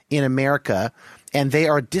in America, and they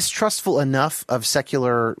are distrustful enough of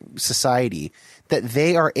secular society that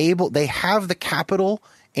they have the capital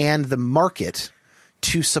and the market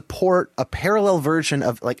to support a parallel version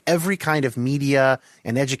of like every kind of media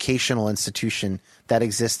and educational institution that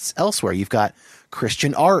exists elsewhere. You've got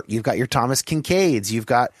Christian art, you've got your Thomas Kinkades, you've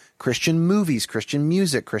got Christian movies, Christian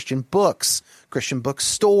music, Christian books, Christian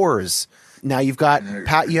bookstores. Now you've got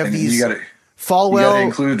these. Falwell, you got to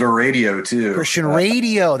include the radio too. Christian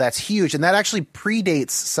radio, that's huge, and that actually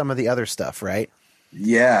predates some of the other stuff, right?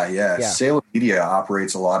 Yeah. Salem Media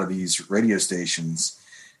operates a lot of these radio stations.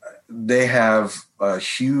 They have a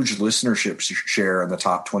huge listenership share in the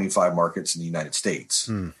top 25 markets in the United States.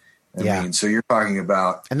 I mean, so you're talking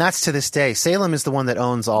about, and that's to this day. Salem is the one that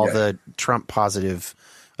owns all the Trump positive,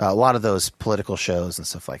 a lot of those political shows and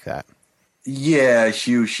stuff like that. Yeah,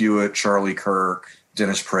 Hugh Hewitt, Charlie Kirk,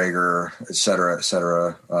 Dennis Prager, et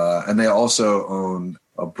cetera. And they also own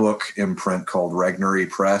a book imprint called Regnery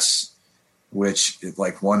Press, which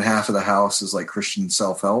like one half of the house is like Christian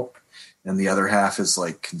self-help and the other half is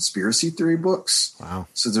like conspiracy theory books. Wow.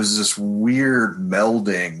 So there's this weird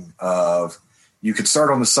melding of, you could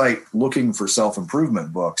start on the site looking for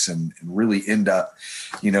self-improvement books and really end up,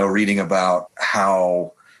 reading about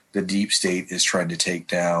how the deep state is trying to take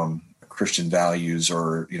down Christian values,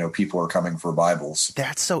 or people are coming for Bibles.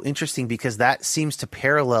 That's so interesting, because that seems to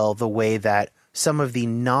parallel the way that some of the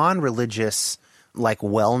non-religious like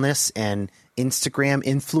wellness and Instagram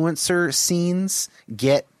influencer scenes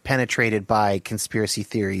get penetrated by conspiracy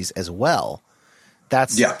theories as well.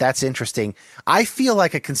 That's interesting. I feel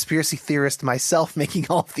like a conspiracy theorist myself making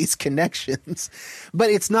all of these connections,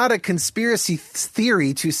 but it's not a conspiracy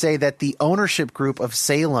theory to say that the ownership group of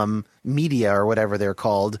Salem Media, or whatever they're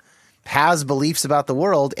called, has beliefs about the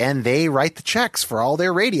world, and they write the checks for all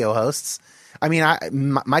their radio hosts. I mean,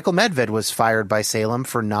 Michael Medved was fired by Salem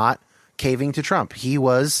for not caving to Trump. He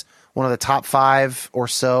was one of the top 5 or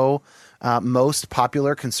so most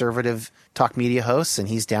popular conservative talk media hosts, and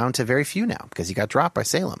he's down to very few now because he got dropped by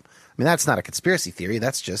Salem. I mean, that's not a conspiracy theory.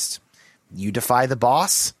 That's just, you defy the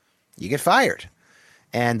boss, you get fired.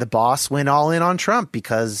 And the boss went all in on Trump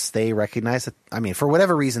because they recognized that, I mean, for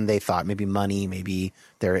whatever reason they thought, maybe money, maybe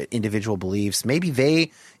their individual beliefs, maybe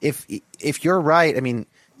they, if you're right, I mean,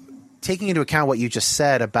 taking into account what you just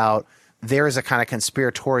said about there is a kind of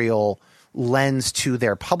conspiratorial lens to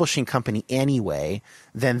their publishing company anyway,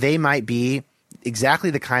 then they might be exactly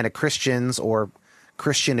the kind of Christians or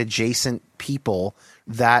Christian adjacent people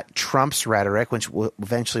that Trump's rhetoric, which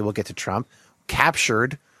eventually we'll get to Trump,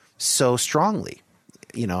 captured so strongly.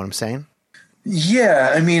 You know what I'm saying?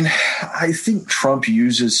 Yeah. I mean, I think Trump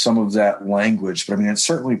uses some of that language, but I mean, it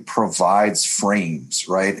certainly provides frames,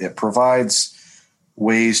 right? It provides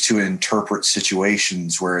ways to interpret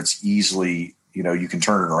situations where it's easily, you can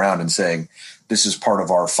turn it around and saying, this is part of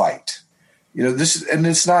our fight. And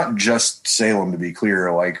it's not just Salem, to be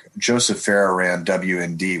clear. Like Joseph Farah ran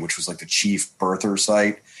WND, which was like the chief birther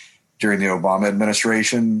site during the Obama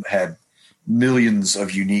administration, had millions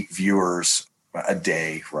of unique viewers a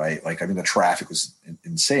day, right? Like, I mean, the traffic was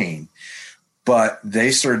insane. But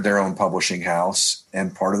they started their own publishing house,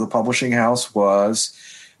 and part of the publishing house was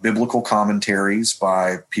biblical commentaries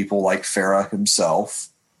by people like Farah himself,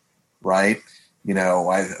 right?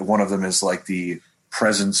 One of them is like the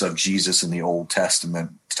presence of Jesus in the Old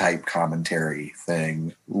Testament type commentary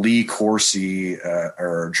thing. Lee Corsi,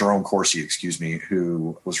 or Jerome Corsi,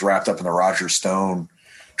 who was wrapped up in the Roger Stone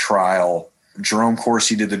trial. Jerome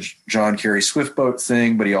Corsi did the John Kerry Swift boat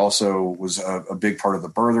thing, but he also was a big part of the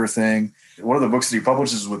birther thing. One of the books that he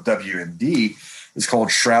publishes with WND is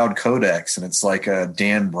called Shroud Codex, and it's like a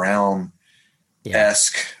Dan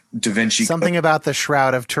Brown-esque Da Vinci. Something about the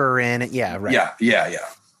Shroud of Turin. Yeah, right. Yeah.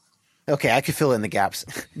 Okay, I could fill in the gaps.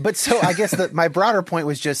 But so I guess that my broader point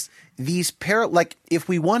was just these like if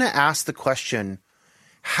we want to ask the question,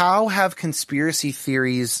 how have conspiracy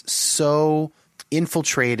theories so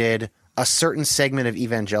infiltrated a certain segment of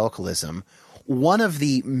evangelicalism? One of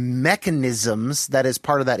the mechanisms that is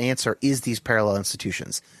part of that answer is these parallel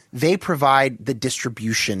institutions. They provide the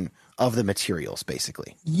distribution of the materials,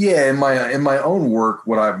 basically. Yeah, in my own work,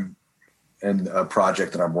 and a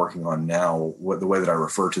project that I'm working on now, the way that I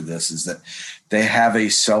refer to this is that they have a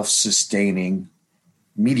self-sustaining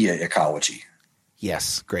media ecology.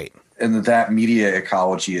 Yes, great. And that media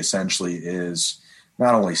ecology essentially is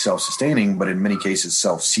not only self-sustaining, but in many cases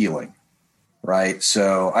self-sealing, right?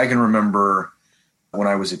 So I can remember when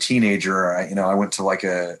I was a teenager, I went to like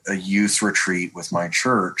a youth retreat with my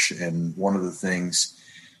church, and one of the things,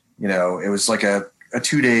 it was like a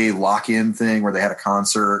 2-day lock-in thing where they had a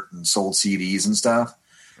concert and sold CDs and stuff.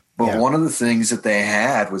 But one of the things that they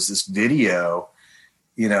had was this video,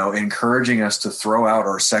 encouraging us to throw out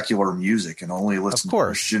our secular music and only listen to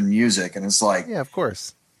Christian music. And it's like, yeah, of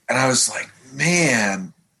course. And I was like,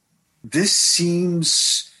 man, this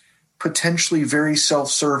seems potentially very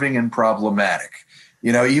self-serving and problematic.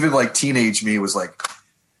 Even like teenage me was like,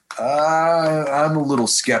 I'm a little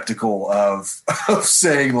skeptical of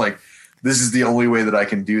saying like, this is the only way that I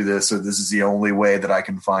can do this, or this is the only way that I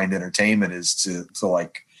can find entertainment is to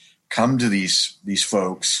like come to these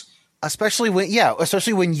folks. Especially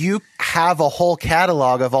when you have a whole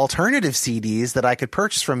catalog of alternative CDs that I could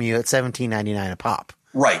purchase from you at $17.99 a pop.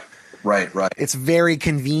 Right. It's very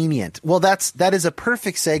convenient. Well, that is a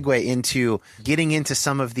perfect segue into getting into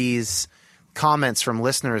some of these comments from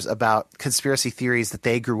listeners about conspiracy theories that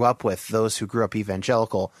they grew up with, those who grew up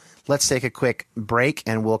evangelical. Let's take a quick break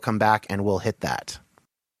and we'll come back and we'll hit that.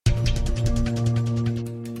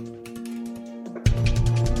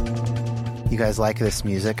 You guys like this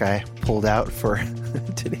music I pulled out for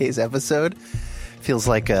today's episode? Feels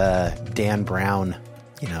like a Dan Brown,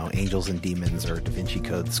 Angels and Demons or Da Vinci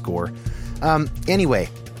Code score. Anyway,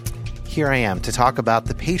 here I am to talk about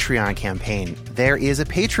the Patreon campaign. There is a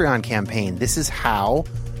Patreon campaign. This is how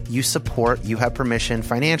you support You Have Permission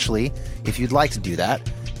financially if you'd like to do that.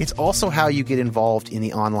 It's also how you get involved in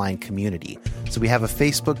the online community. So we have a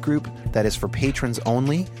Facebook group that is for patrons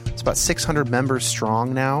only. It's about 600 members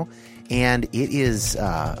strong now, and it is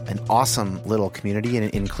an awesome little community, and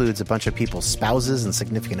it includes a bunch of people's spouses and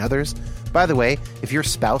significant others. By the way, if your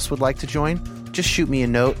spouse would like to join, just shoot me a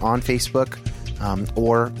note on Facebook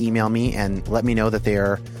or email me and let me know that they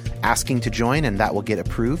are asking to join, and that will get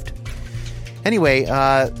approved. Anyway,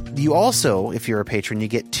 you also, if you're a patron, you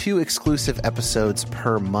get 2 exclusive episodes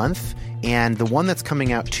per month. And the one that's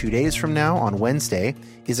coming out 2 days from now on Wednesday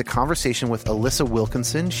is a conversation with Alyssa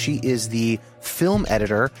Wilkinson. She is the film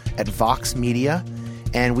editor at Vox Media.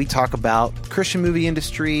 And we talk about Christian movie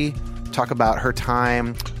industry, talk about her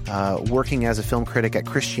time working as a film critic at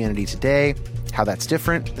Christianity Today, how that's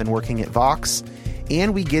different than working at Vox.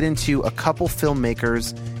 And we get into a couple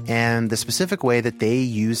filmmakers and the specific way that they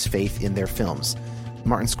use faith in their films.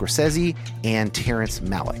 Martin Scorsese, and Terrence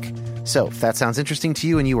Malick. So if that sounds interesting to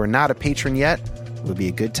you and you are not a patron yet, it would be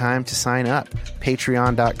a good time to sign up.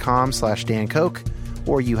 Patreon.com/Dan Koch,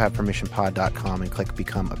 or youhavepermissionpod.com and click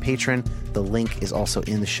Become a Patron. The link is also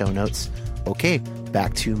in the show notes. Okay,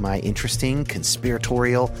 back to my interesting,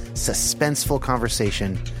 conspiratorial, suspenseful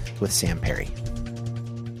conversation with Sam Perry.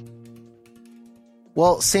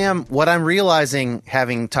 Well, Sam, what I'm realizing,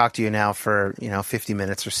 having talked to you now for 50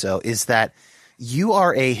 minutes or so, is that you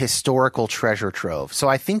are a historical treasure trove. So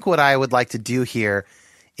I think what I would like to do here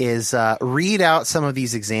is read out some of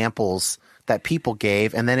these examples that people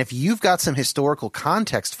gave, and then if you've got some historical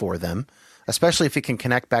context for them, especially if it can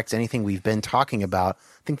connect back to anything we've been talking about,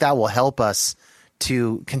 I think that will help us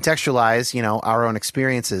to contextualize, our own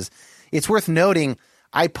experiences. It's worth noting,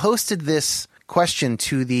 I posted this question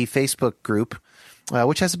to the Facebook group,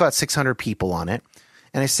 which has about 600 people on it.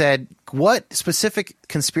 And I said, what specific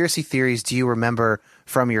conspiracy theories do you remember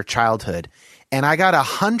from your childhood? And I got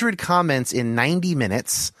 100 comments in 90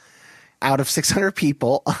 minutes out of 600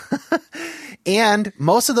 people. And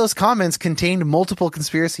most of those comments contained multiple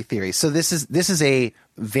conspiracy theories. So this is a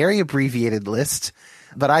very abbreviated list,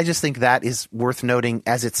 but I just think that is worth noting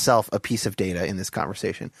as itself a piece of data in this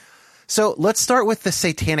conversation. So let's start with the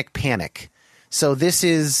Satanic Panic. So this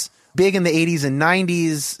is big in the 80s and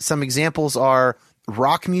 90s. Some examples are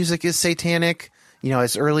rock music is satanic.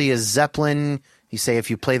 As early as Zeppelin, you say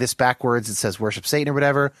if you play this backwards, it says worship Satan or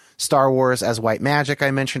whatever. Star Wars as white magic,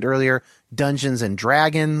 I mentioned earlier. Dungeons and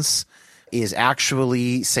Dragons is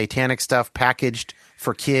actually satanic stuff packaged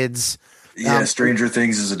for kids. Yeah, Stranger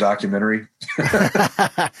Things is a documentary.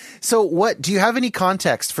 So what, do you have any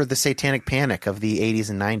context for the Satanic Panic of the 80s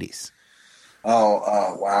and 90s?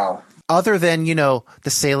 Oh, wow. Other than, the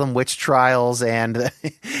Salem witch trials and,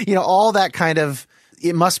 all that kind of,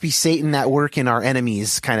 it must be Satan at work in our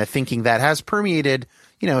enemies kind of thinking that has permeated,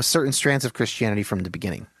 certain strands of Christianity from the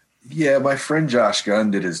beginning. Yeah, my friend Josh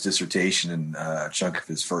Gunn did his dissertation in a chunk of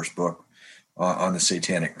his first book on the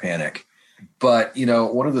Satanic Panic. But,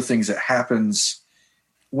 one of the things that happens,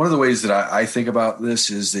 one of the ways that I think about this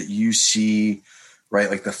is that you see, right,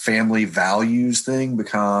 like the family values thing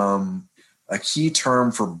become a key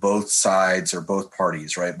term for both sides or both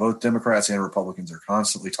parties, right? Both Democrats and Republicans are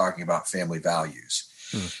constantly talking about family values.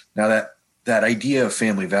 Now that idea of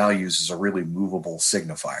family values is a really movable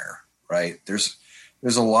signifier, right? There's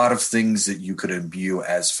a lot of things that you could imbue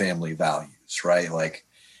as family values, right? Like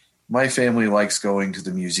my family likes going to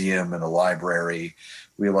the museum and the library.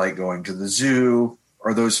 We like going to the zoo.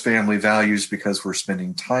 Are those family values because we're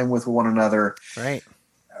spending time with one another? Right.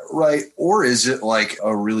 Right. Or is it like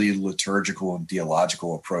a really liturgical and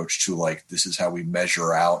theological approach to like, this is how we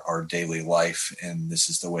measure out our daily life. And this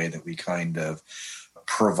is the way that we kind of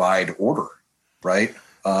provide order. Right.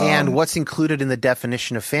 And what's included in the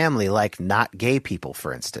definition of family, like not gay people,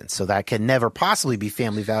 for instance. So that can never possibly be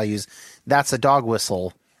family values. That's a dog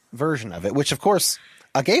whistle version of it, which of course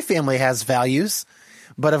a gay family has values.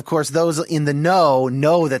 But of course, those in the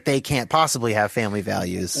know that they can't possibly have family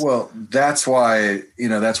values. Well, that's why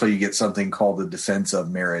you get something called the Defense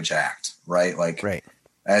of Marriage Act, right? Like, right.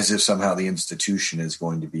 As if somehow the institution is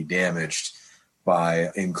going to be damaged by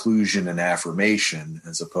inclusion and affirmation,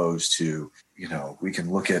 as opposed to, we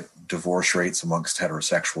can look at divorce rates amongst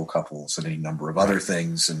heterosexual couples and any number of other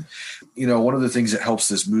things. And, one of the things that helps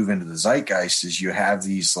this move into the zeitgeist is you have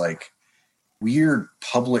these like weird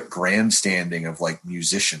public grandstanding of like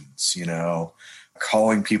musicians,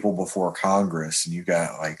 calling people before Congress. And you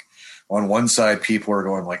got like on one side, people are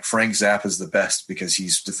going like Frank Zappa is the best because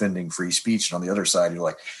he's defending free speech. And on the other side, you're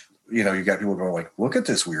like, you got people going like, look at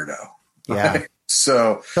this weirdo. Yeah. Right?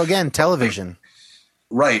 So again, television.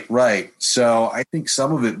 Right. So I think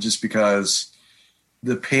some of it just because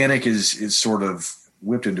the panic is sort of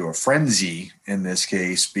whipped into a frenzy in this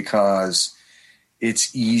case because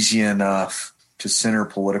it's easy enough to center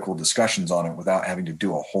political discussions on it without having to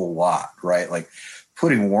do a whole lot, right? Like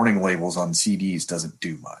putting warning labels on CDs doesn't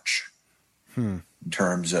do much in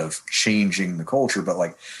terms of changing the culture. But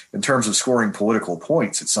like in terms of scoring political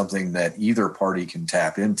points, it's something that either party can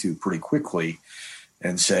tap into pretty quickly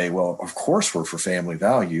and say, well, of course we're for family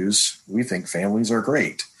values. We think families are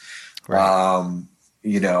great. Right.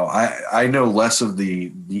 I know less of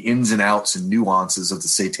the ins and outs and nuances of the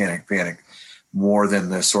Satanic Panic more than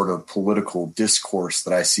the sort of political discourse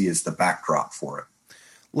that I see as the backdrop for it.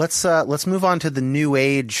 Let's move on to the New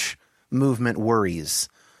Age movement worries.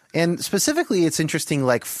 And specifically, it's interesting,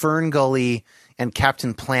 like Fern Gully and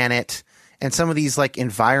Captain Planet and some of these like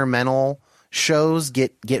environmental shows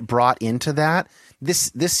get brought into that.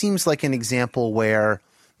 This seems like an example where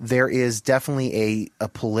there is definitely a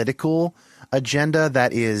political agenda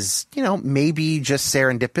that is, maybe just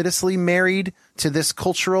serendipitously married to this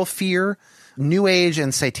cultural fear. New Age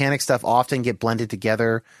and satanic stuff often get blended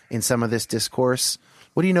together in some of this discourse.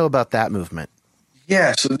 What do you know about that movement?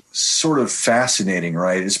 Yeah, so it's sort of fascinating,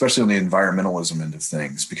 right? Especially on the environmentalism end of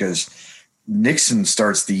things, because Nixon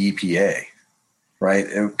starts the EPA, right?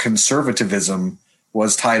 Conservatism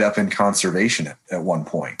was tied up in conservation at one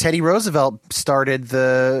point. Teddy Roosevelt started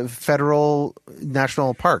the federal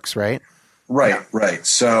national parks, right? Right.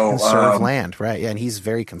 So conserve land, right? Yeah, and he's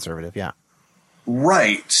very conservative. Yeah.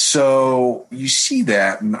 Right. So you see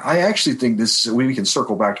that, and I actually think we can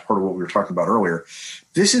circle back to part of what we were talking about earlier.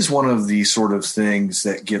 This is one of the sort of things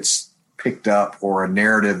that gets picked up, or a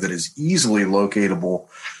narrative that is easily locatable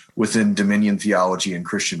within Dominion theology and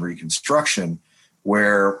Christian Reconstruction,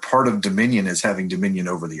 where part of dominion is having dominion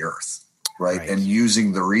over the earth, right? And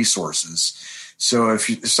using the resources. So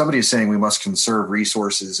if somebody is saying we must conserve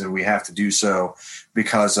resources and we have to do so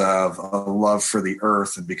because of a love for the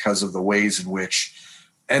earth and because of the ways in which,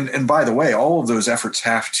 and by the way, all of those efforts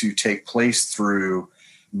have to take place through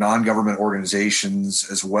non-government organizations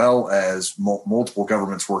as well as multiple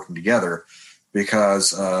governments working together,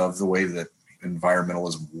 because of the way that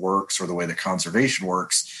environmentalism works or the way that conservation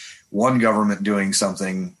works. One government doing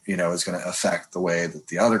something, is going to affect the way that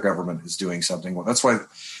the other government is doing something. Well, that's why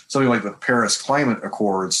something like the Paris Climate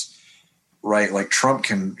Accords, right? Like Trump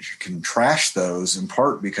can trash those in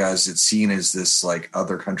part because it's seen as this, like,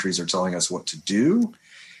 other countries are telling us what to do.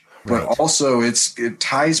 But also it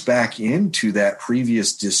ties back into that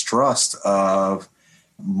previous distrust of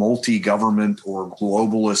multi-government or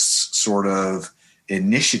globalist sort of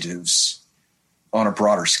initiatives on a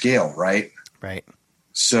broader scale, right? Right.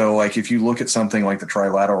 So, like, if you look at something like the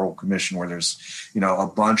Trilateral Commission, where there's, a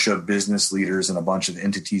bunch of business leaders and a bunch of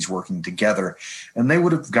entities working together, and they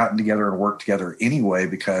would have gotten together and worked together anyway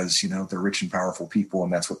because, they're rich and powerful people,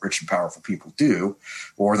 and that's what rich and powerful people do,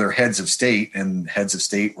 or they're heads of state, and heads of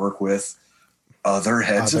state work with other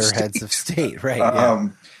heads of state,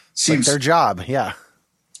 right? Seems like their job. Yeah.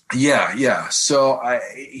 Yeah. So I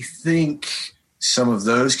think some of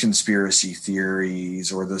those conspiracy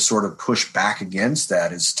theories, or the sort of push back against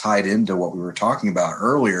that, is tied into what we were talking about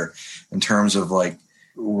earlier in terms of, like,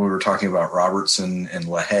 we were talking about Robertson and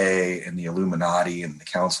LaHaye and the Illuminati and the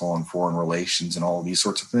Council on Foreign Relations and all of these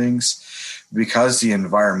sorts of things. Because the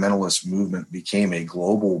environmentalist movement became a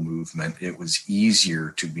global movement, it was easier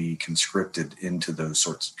to be conscripted into those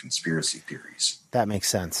sorts of conspiracy theories. That makes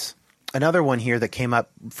sense. Another one here that came up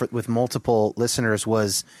with multiple listeners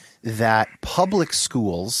was that public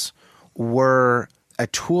schools were a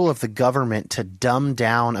tool of the government to dumb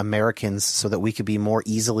down Americans so that we could be more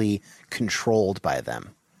easily controlled by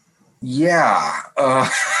them. Yeah.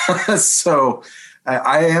 So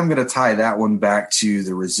I am going to tie that one back to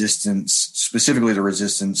the resistance, specifically the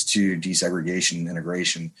resistance to desegregation and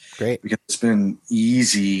integration. Great. Because it's been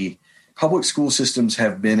easy. Public school systems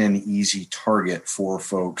have been an easy target for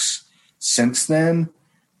folks since then.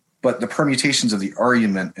 But the permutations of the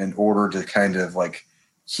argument, in order to kind of, like,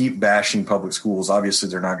 keep bashing public schools, obviously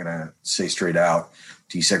they're not going to say straight out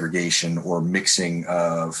desegregation or mixing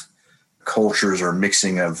of cultures or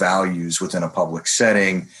mixing of values within a public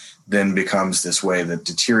setting, then becomes this way that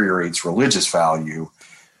deteriorates religious value,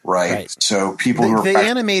 right? So people the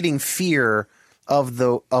animating fear of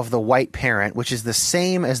the white parent, which is the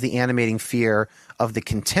same as the animating fear of the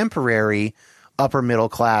contemporary upper middle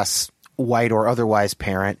class white or otherwise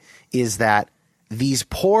parent, is that these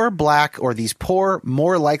poor black or these poor,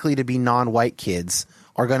 more likely to be non-white kids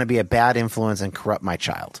are going to be a bad influence and corrupt my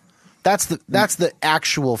child. That's the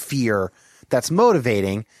actual fear that's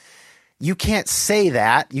motivating. You can't say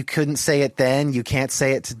that. You couldn't say it then. You can't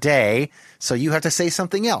say it today. So you have to say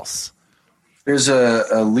something else. There's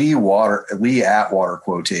a Lee Atwater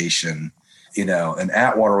quotation, and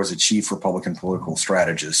Atwater was a chief Republican political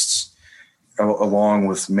strategist, along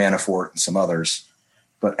with Manafort and some others.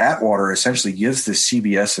 But Atwater essentially gives this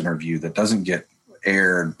CBS interview that doesn't get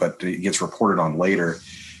aired, but it gets reported on later,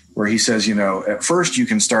 where he says, at first you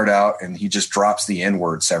can start out, and he just drops the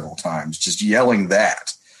N-word several times, just yelling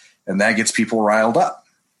that, and that gets people riled up.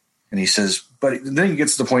 And he says, but then he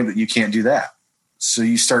gets to the point that you can't do that. So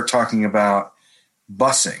you start talking about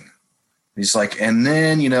busing. He's like, and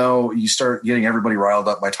then, you start getting everybody riled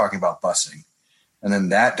up by talking about busing, and then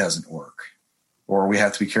that doesn't work. Or we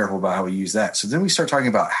have to be careful about how we use that. So then we start talking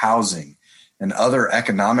about housing and other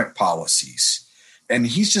economic policies. And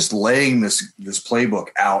he's just laying this playbook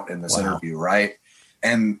out in this interview, right?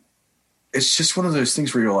 And it's just one of those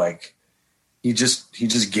things where you're like, he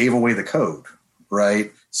just gave away the code.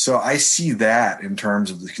 right? So I see that in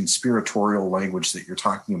terms of the conspiratorial language that you're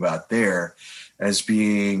talking about there as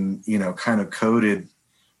being, kind of coded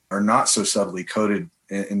or not so subtly coded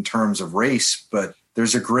in terms of race. But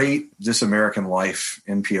there's a great This American Life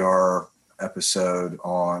NPR episode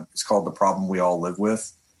it's called The Problem We All Live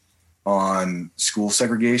With, on school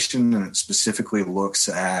segregation. And it specifically looks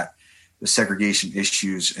at the segregation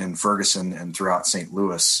issues in Ferguson and throughout St.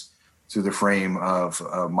 Louis through the frame of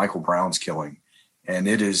Michael Brown's killing. And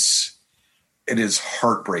it is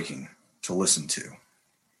heartbreaking to listen to.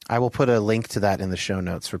 I will put a link to that in the show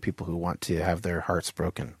notes for people who want to have their hearts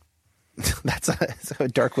broken. That's a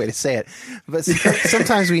dark way to say it, but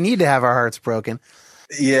sometimes we need to have our hearts broken.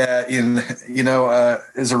 Yeah.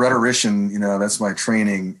 As a rhetorician, that's my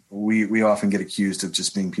training. We often get accused of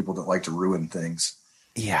just being people that like to ruin things.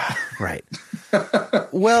 Yeah, right.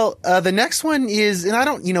 Well, the next one is, and I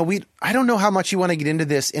don't know how much you want to get into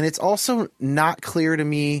this, and it's also not clear to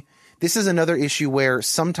me. This is another issue where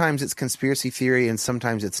sometimes it's conspiracy theory and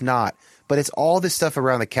sometimes it's not, but it's all this stuff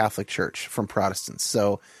around the Catholic Church from Protestants.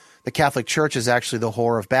 So the Catholic Church is actually the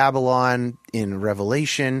whore of Babylon in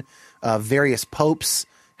Revelation. Various popes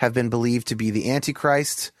have been believed to be the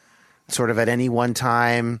Antichrist, sort of at any one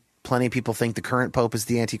time. Plenty of people think the current pope is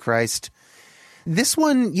the Antichrist. This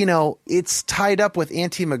one, it's tied up with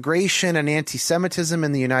anti-immigration and anti-Semitism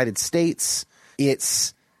in the United States.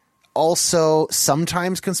 It's also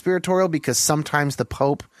sometimes conspiratorial because sometimes the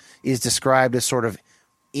Pope is described as sort of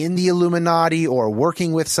in the Illuminati or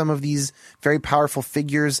working with some of these very powerful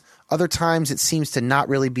figures. Other times it seems to not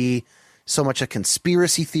really be so much a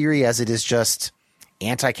conspiracy theory as it is just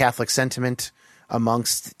anti-Catholic sentiment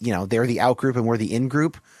amongst, they're the out group and we're the in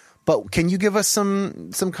group. But can you give us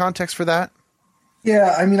some context for that?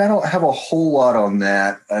 Yeah, I don't have a whole lot on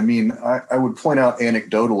that. I would point out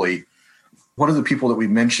anecdotally, one of the people that we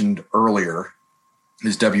mentioned earlier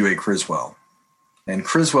is W.A. Criswell. And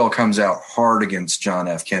Criswell comes out hard against John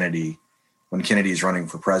F. Kennedy when Kennedy is running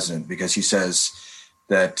for president because he says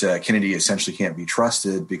that Kennedy essentially can't be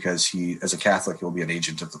trusted because he, as a Catholic, he'll be an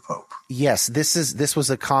agent of the Pope. Yes, this was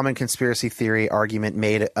a common conspiracy theory argument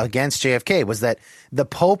made against JFK, was that the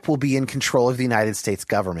Pope will be in control of the United States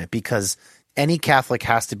government because any Catholic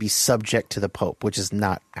has to be subject to the Pope, which is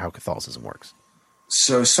not how Catholicism works.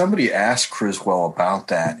 So somebody asked Criswell about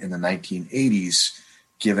that in the 1980s,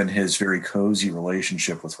 given his very cozy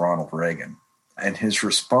relationship with Ronald Reagan. And his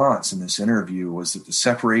response in this interview was that the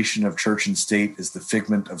separation of church and state is the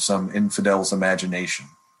figment of some infidel's imagination.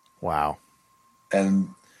 Wow. And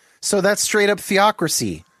so that's straight up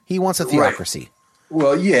theocracy. He wants a theocracy. Right.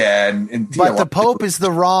 Well, yeah. But the Pope is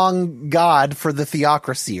the wrong God for the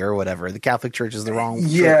theocracy or whatever. The Catholic Church is the wrong.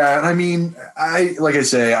 Yeah.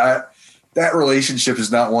 That relationship is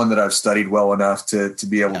not one that I've studied well enough to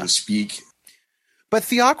be able to speak. But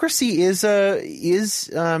theocracy is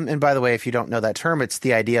and by the way, if you don't know that term, it's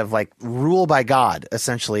the idea of like rule by God,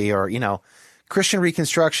 essentially, or, Christian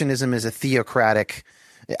Reconstructionism is a theocratic,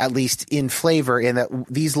 at least in flavor, in that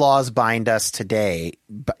these laws bind us today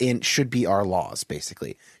should be our laws,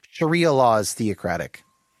 basically. Sharia law is theocratic.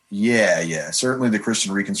 Yeah. Certainly the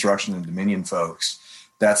Christian Reconstruction and Dominion folks,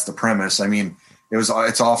 that's the premise.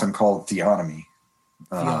 It's often called theonomy.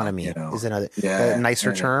 Theonomy is a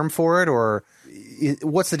nicer term for it, or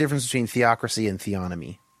what's the difference between theocracy and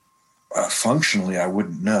theonomy? Functionally, I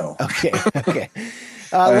wouldn't know. Okay.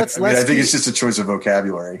 I think it's just a choice of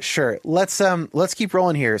vocabulary. Sure. Let's keep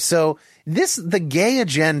rolling here. So the gay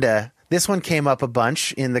agenda, this one came up a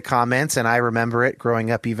bunch in the comments, and I remember it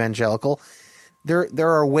growing up evangelical. There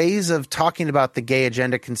are ways of talking about the gay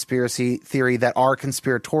agenda conspiracy theory that are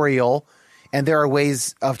conspiratorial, and there are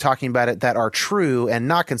ways of talking about it that are true and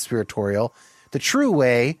not conspiratorial. The true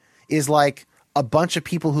way is like a bunch of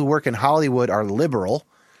people who work in Hollywood are liberal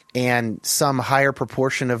and some higher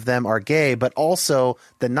proportion of them are gay, but also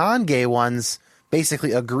the non-gay ones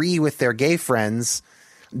basically agree with their gay friends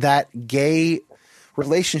that gay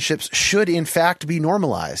relationships should in fact be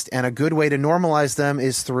normalized. And a good way to normalize them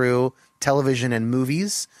is through television and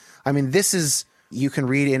movies. You can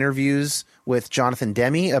read interviews with Jonathan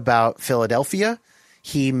Demme about Philadelphia.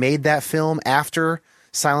 He made that film after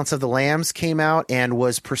Silence of the Lambs came out and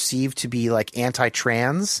was perceived to be like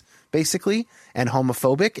anti-trans, basically, and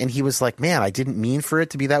homophobic. And he was like, man, I didn't mean for it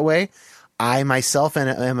to be that way. I myself am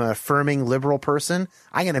an affirming liberal person.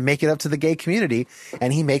 I'm going to make it up to the gay community.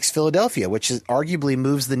 And he makes Philadelphia, which arguably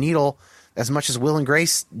moves the needle as much as Will and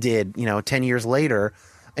Grace did, 10 years later,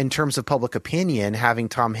 in terms of public opinion, having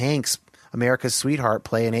Tom Hanks, America's sweetheart,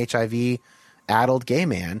 play an HIV-addled gay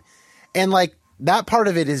man. And like that part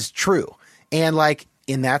of it is true. And like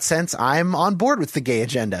in that sense, I'm on board with the gay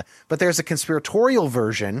agenda. But there's a conspiratorial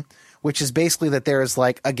version, which is basically that there is,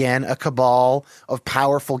 like, again, a cabal of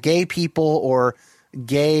powerful gay people or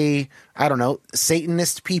gay, I don't know,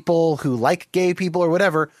 Satanist people who like gay people or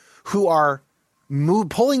whatever, who are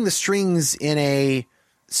pulling the strings in a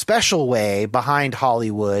special way behind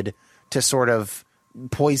Hollywood to sort of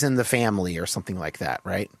poison the family or something like that,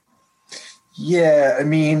 right? Yeah, I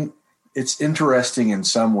mean, it's interesting in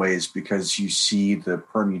some ways because you see the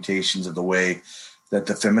permutations of the way that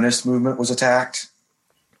the feminist movement was attacked,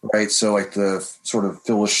 right? So like the sort of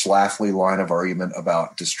Phyllis Schlafly line of argument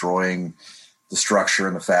about destroying the structure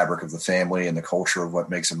and the fabric of the family and the culture of what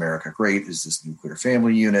makes America great is this nuclear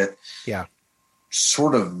family unit. Yeah.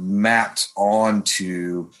 Sort of mapped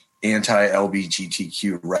onto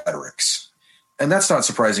anti-LGBTQ rhetorics. And that's not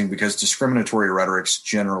surprising because discriminatory rhetorics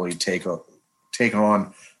generally take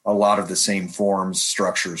on a lot of the same forms,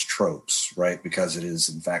 structures, tropes, right? Because it is,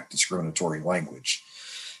 in fact, discriminatory language.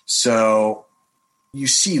 So you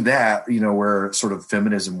see that, where sort of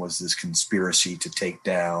feminism was this conspiracy to take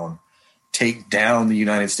down the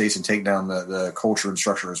United States and take down the culture and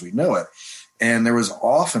structure as we know it. And there was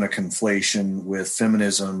often a conflation with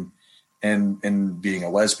feminism and being a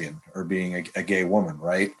lesbian or being a gay woman,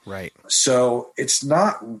 right? Right. So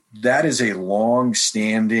that is a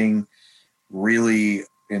long-standing, really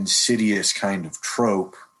insidious kind of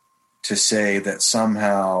trope to say that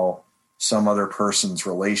somehow some other person's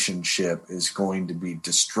relationship is going to be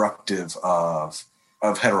destructive of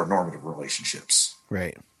heteronormative relationships.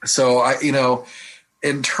 Right. So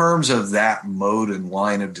in terms of that mode and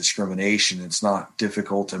line of discrimination, it's not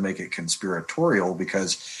difficult to make it conspiratorial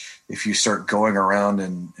because if you start going around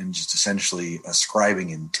and just essentially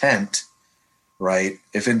ascribing intent, right?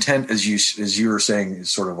 If intent, as you were saying, is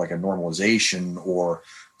sort of like a normalization or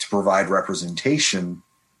to provide representation,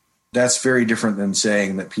 that's very different than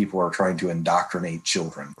saying that people are trying to indoctrinate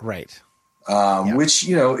children. Right. Yeah. Which,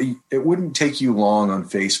 it wouldn't take you long on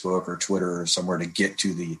Facebook or Twitter or somewhere to get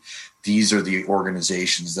to these are the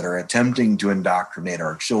organizations that are attempting to indoctrinate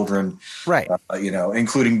our children. Right.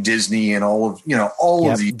 Including Disney and all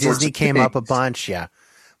of these. Disney came up a bunch. Yeah.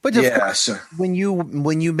 But when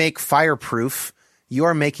you make Fireproof, you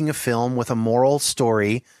are making a film with a moral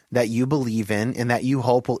story that you believe in and that you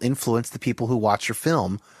hope will influence the people who watch your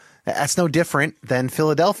film. That's no different than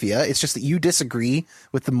Philadelphia. It's just that you disagree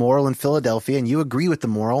with the moral in Philadelphia and you agree with the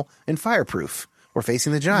moral in Fireproof or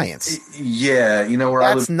Facing the Giants. Yeah.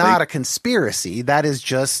 That's not a conspiracy. That is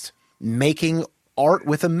just making art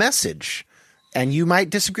with a message. And you might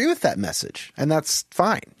disagree with that message. And that's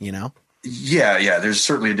fine, Yeah. There's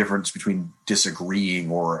certainly a difference between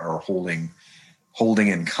disagreeing or holding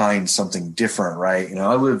in kind something different, right?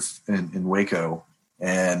 I live in Waco,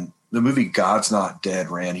 and the movie God's Not Dead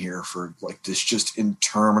ran here for like this just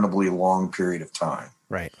interminably long period of time.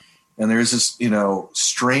 Right. And there's this,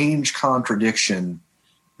 strange contradiction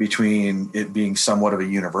between it being somewhat of a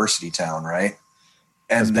university town, right?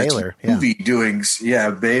 And Baylor, movie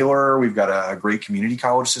Baylor. We've got a great community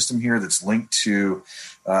college system here that's linked to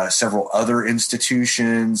several other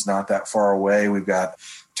institutions not that far away. We've got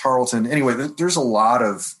Tarleton. Anyway, there's a lot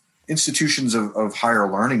of institutions of higher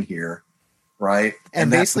learning here. Right.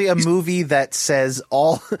 And basically a movie that says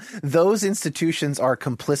all those institutions are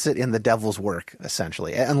complicit in the devil's work,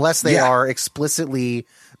 essentially, unless they are explicitly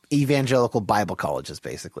evangelical Bible colleges,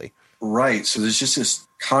 basically. Right. So there's just this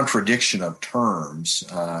contradiction of terms.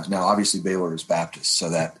 Now, obviously, Baylor is Baptist,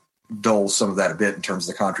 so that dulls some of that a bit in terms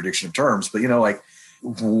of the contradiction of terms. But,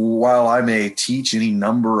 while I may teach any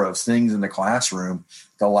number of things in the classroom,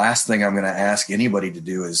 the last thing I'm going to ask anybody to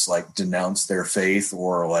do is denounce their faith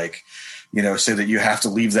or say that you have to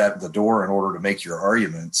leave that at the door in order to make your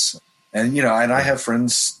arguments. And, and I have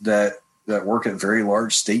friends that work at very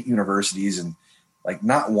large state universities, and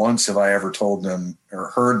not once have I ever told them or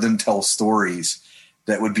heard them tell stories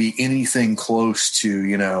that would be anything close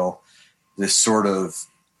to, this sort of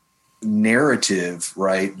narrative,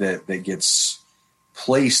 right, that gets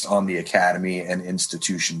placed on the academy and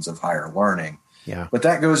institutions of higher learning. Yeah. But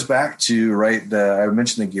that goes back to, right, I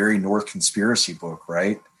mentioned the Gary North conspiracy book,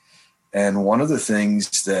 right? And one of the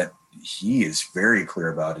things that he is very clear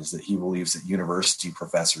about is that he believes that university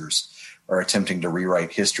professors are attempting to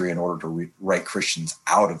rewrite history in order to write Christians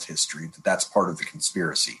out of history, that's part of the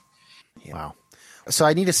conspiracy. Wow. So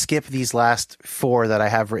I need to skip these last four that I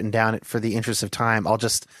have written down for the interest of time. I'll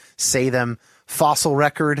just say them. Fossil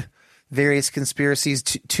record, various conspiracies,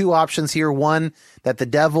 two options here. One, that the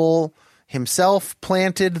devil himself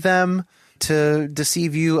planted them to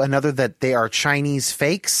deceive you. Another, that they are Chinese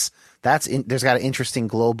fakes there's got an interesting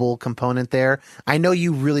global component there. I know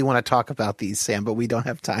you really want to talk about these, Sam, but we don't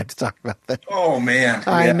have time to talk about them. Oh man.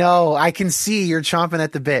 I know. I can see you're chomping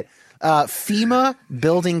at the bit. FEMA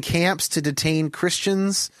building camps to detain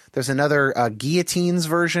Christians. There's another guillotines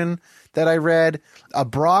version that I read. A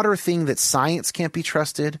broader thing that science can't be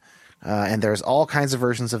trusted. And there's all kinds of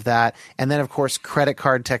versions of that. And then, of course, credit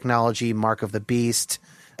card technology, Mark of the Beast.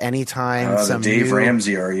 Anytime the Dave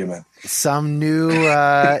Ramsey argument. Some new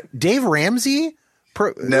Dave Ramsey?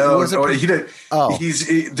 There's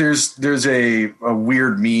a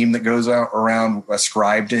weird meme that goes around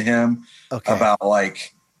ascribed to him about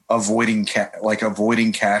like avoiding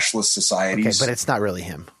cashless societies. Okay, but it's not really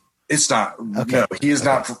him. It's not. Okay. No, he is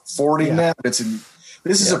not forwarding that. This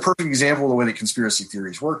is a perfect example of the way that conspiracy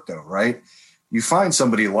theories work, though, right? You find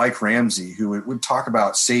somebody like Ramsey who would talk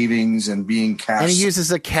about savings and being cash. And he uses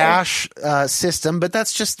a cash system, but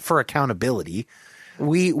that's just for accountability.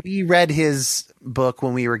 We read his book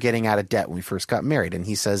when we were getting out of debt when we first got married, and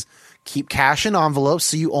he says, keep cash in envelopes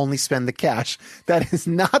so you only spend the cash. That is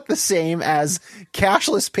not the same as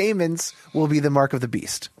cashless payments will be the mark of the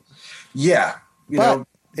beast. Yeah. But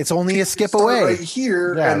it's only a skip away right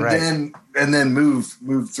here, and then move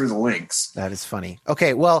through the links. That is funny.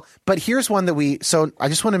 Okay, well, but here's one that so I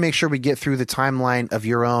just want to make sure we get through the timeline of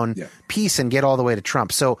your own piece and get all the way to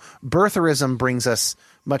Trump. So birtherism brings us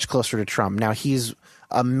much closer to Trump. Now, he's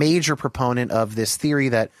a major proponent of this theory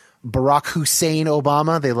that Barack Hussein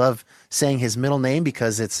Obama, they love saying his middle name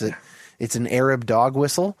because it's an Arab dog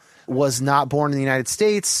whistle, was not born in the United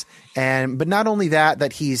States. But not only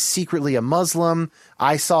that he's secretly a Muslim.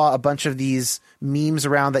 I saw a bunch of these memes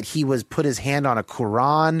around that he put his hand on a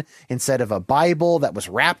Quran instead of a Bible that was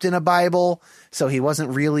wrapped in a Bible. So he wasn't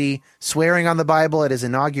really swearing on the Bible at his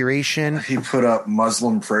inauguration. He put up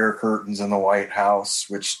Muslim prayer curtains in the White House,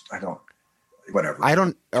 which whatever.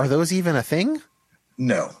 Are those even a thing?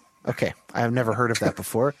 No. Okay. I've never heard of that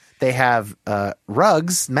before. They have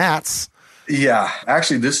rugs, mats. Yeah.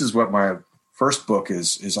 Actually, this is what my first book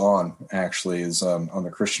is on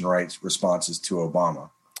the Christian rights responses to Obama.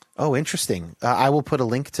 Oh, interesting. I will put a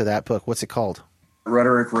link to that book. What's it called?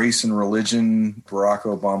 Rhetoric, Race, and Religion, Barack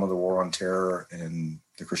Obama, the War on Terror, and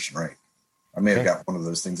the Christian Right. I may have got one of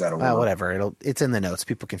those things out of order. Whatever. It's in the notes.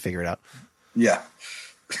 People can figure it out. Yeah.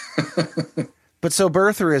 But so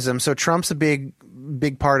birtherism, so Trump's a big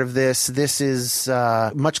part of this. This is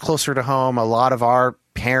much closer to home. A lot of our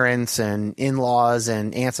parents and in-laws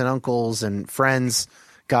and aunts and uncles and friends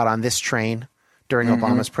got on this train during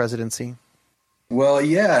Obama's presidency. Well,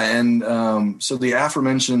 yeah. And so the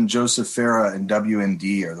aforementioned Joseph Farah and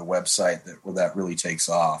WND are the website where that really takes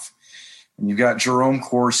off. And you've got Jerome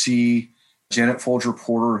Corsi, Janet Folger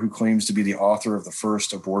Porter, who claims to be the author of the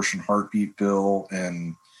first abortion heartbeat bill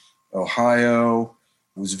in Ohio,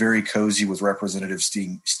 was very cozy with Representative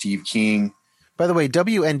Steve King. By the way,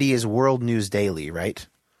 WND is World News Daily, right?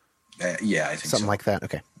 Yeah, I think something like that.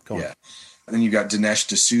 Okay, go on. And then you've got Dinesh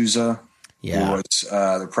D'Souza, who was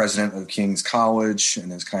the president of King's College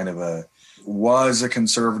and was a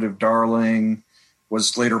conservative darling,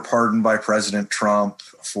 was later pardoned by President Trump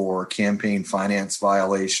for campaign finance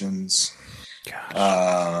violations.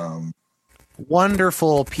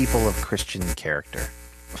 Wonderful people of Christian character.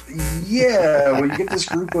 Yeah, when you get this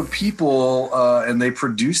group of people and they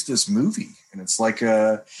produce this movie, and it's like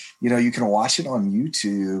you can watch it on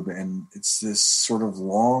YouTube, and it's this sort of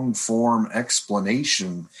long form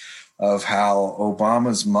explanation of how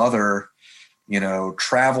Obama's mother,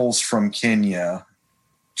 travels from Kenya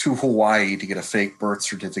to Hawaii to get a fake birth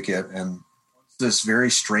certificate, and this very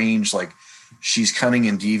strange, like, she's cunning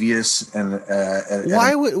and devious. And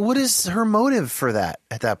what is her motive for that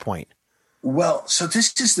at that point? Well, so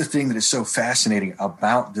this is the thing that is so fascinating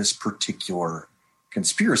about this particular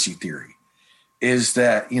conspiracy theory, is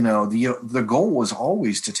that, the goal was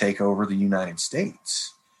always to take over the United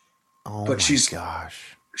States. Oh, but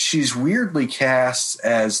gosh. She's weirdly cast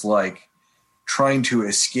as like trying to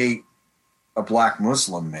escape a black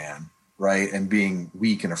Muslim man, right? And being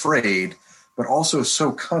weak and afraid, but also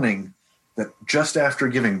so cunning that just after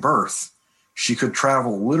giving birth, she could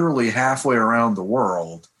travel literally halfway around the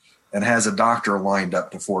world and has a doctor lined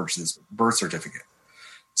up to forge this birth certificate.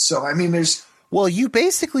 So, I mean, you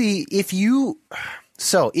basically, if you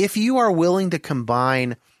are willing to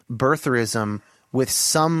combine birtherism with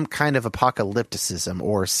some kind of apocalypticism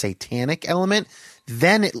or satanic element,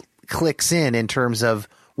 then it clicks in terms of,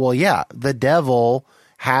 well, yeah, the devil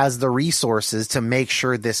has the resources to make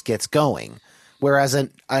sure this gets going. Whereas an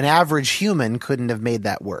average human couldn't have made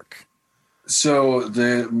that work. So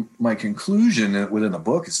my conclusion within the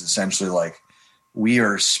book is essentially like, we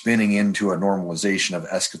are spinning into a normalization of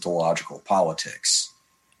eschatological politics.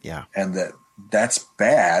 Yeah. And that's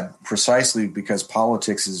bad precisely because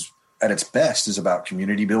politics is at its best is about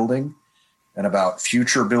community building and about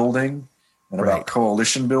future building and about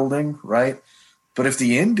coalition building, right? But if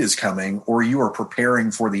the end is coming or you are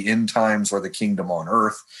preparing for the end times or the kingdom on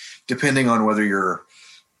earth, depending on whether you're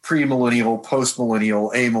pre-millennial,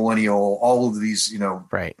 post-millennial, amillennial, all of these,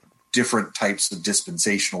 different types of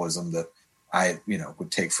dispensationalism that I,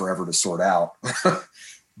 would take forever to sort out.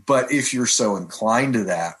 But if you're so inclined to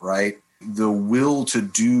that, right, the will to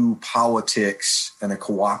do politics in a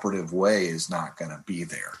cooperative way is not going to be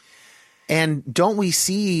there. And don't we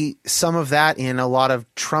see some of that in a lot of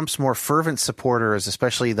Trump's more fervent supporters,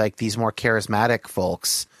 especially like these more charismatic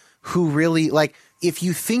folks who really like, if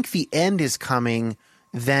you think the end is coming,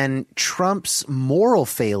 then Trump's moral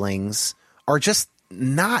failings are just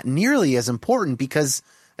not nearly as important because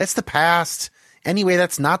that's the past. Anyway,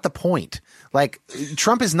 that's not the point. Like,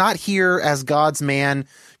 Trump is not here as God's man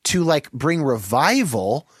to like bring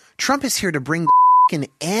revival. Trump is here to bring the fucking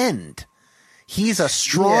end. He's a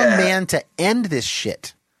strong man to end this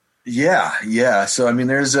shit. Yeah. So, I mean,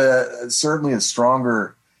 there's certainly a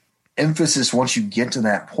stronger emphasis once you get to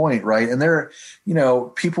that point, right? And there,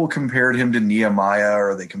 people compared him to Nehemiah,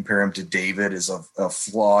 or they compare him to David as a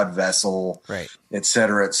flawed vessel, right? Et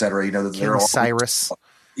cetera, et cetera. They're all Cyrus.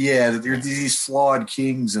 Yeah, there's these flawed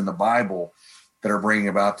kings in the Bible that are bringing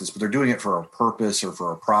about this, but they're doing it for a purpose or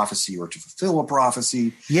for a prophecy or to fulfill a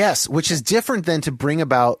prophecy. Yes, which is different than to bring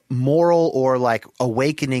about moral or like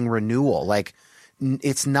awakening renewal. Like,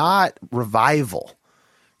 it's not revival.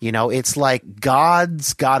 It's like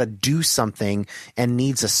God's got to do something and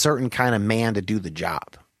needs a certain kind of man to do the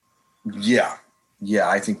job. Yeah,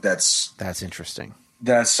 I think that's interesting.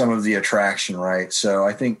 That's some of the attraction, right? So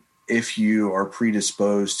I think if you are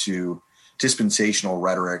predisposed to dispensational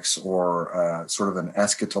rhetorics or sort of an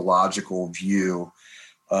eschatological view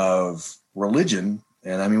of religion,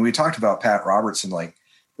 and I mean, we talked about Pat Robertson, like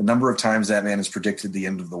the number of times that man has predicted the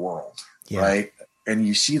end of the world, right? And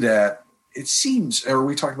you see that. It seems, or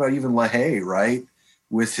we talked about even LaHaye, right,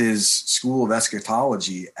 with his School of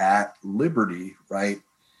Eschatology at Liberty, right?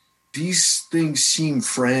 These things seem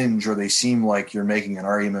fringe, or they seem like you're making an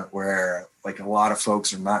argument where like a lot of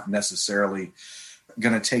folks are not necessarily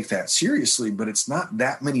going to take that seriously, but it's not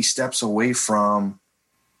that many steps away from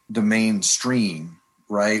the mainstream,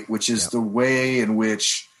 right? Which is the way in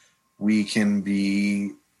which we can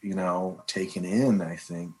be, taken in, I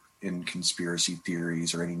think, in conspiracy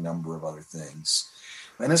theories or any number of other things.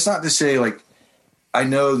 And it's not to say, like, I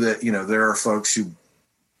know that, there are folks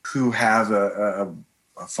who have a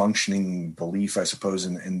functioning belief, I suppose,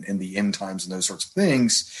 in the end times and those sorts of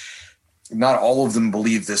things. Not all of them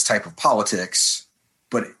believe this type of politics,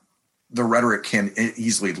 but the rhetoric can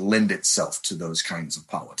easily lend itself to those kinds of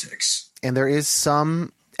politics. And there is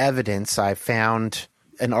some evidence. I found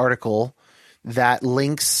an article that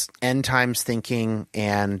links end times thinking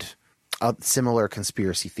and similar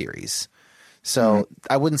conspiracy theories. So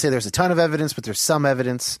I wouldn't say there's a ton of evidence, but there's some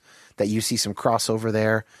evidence that you see some crossover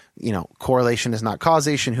there. Correlation is not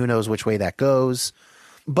causation. Who knows which way that goes?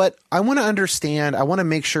 But I want to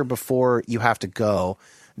make sure before you have to go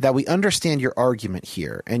that we understand your argument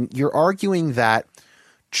here. And you're arguing that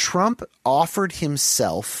Trump offered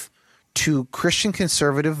himself to Christian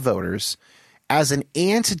conservative voters as an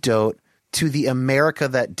antidote to the America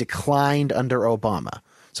that declined under Obama.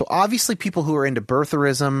 So obviously people who are into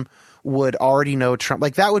birtherism would already know Trump.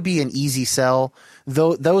 Like, that would be an easy sell.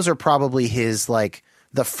 Though those are probably his, like,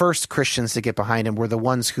 the first Christians to get behind him were the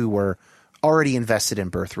ones who were already invested in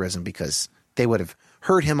birtherism because they would have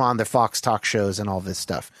heard him on the Fox talk shows and all this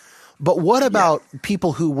stuff. But what about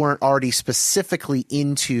people who weren't already specifically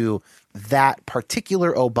into that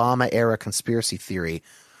particular Obama era conspiracy theory?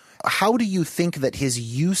 How do you think that his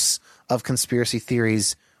use of conspiracy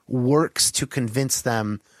theories works to convince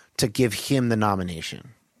them to give him the nomination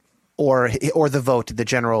or the vote, the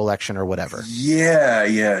general election or whatever?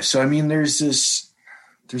 Yeah. So, I mean, there's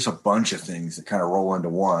a bunch of things that kind of roll into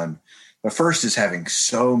one. The first is having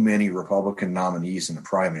so many Republican nominees in the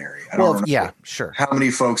primary. I don't know how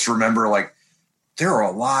many folks remember, like, there are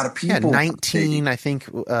a lot of people. Yeah, 19, I think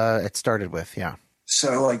it started with,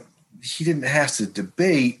 So, like, he didn't have to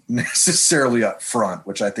debate necessarily up front,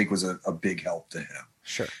 which I think was a big help to him.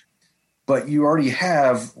 Sure. But you already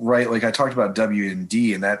have, right, like I talked about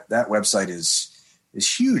WND, and that website is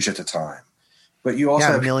huge at the time. But you also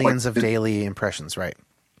have millions of daily impressions, right?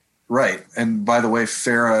 Right. And by the way,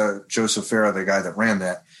 Joseph Farah, the guy that ran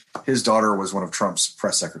that, his daughter was one of Trump's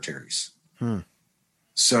press secretaries.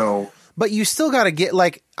 So But you still got to get,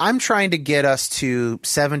 like, I'm trying to get us to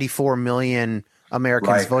 74 million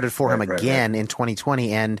Americans voted for him again in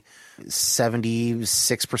 2020, and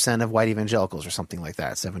 76% of white evangelicals or something like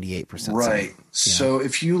that, 78%. Right. So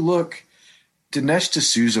if you look, Dinesh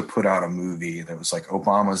D'Souza put out a movie that was like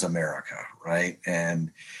Obama's America, right?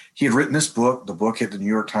 And he had written this book. The book hit the New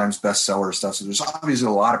York Times bestseller stuff. So there's obviously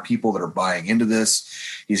a lot of people that are buying into this.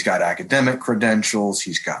 He's got academic credentials.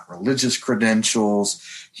 He's got religious credentials.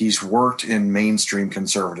 He's worked in mainstream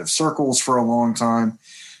conservative circles for a long time.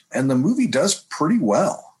 And the movie does pretty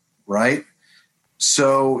well, right?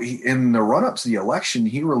 So in the run-up to the election,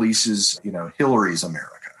 he releases, Hillary's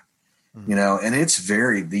America, and it's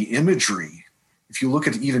the imagery, if you look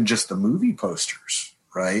at even just the movie posters,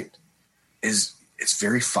 right, it's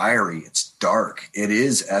very fiery. It's dark. It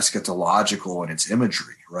is eschatological in its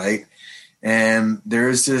imagery, right? And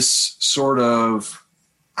there's this sort of,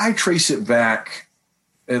 I trace it back,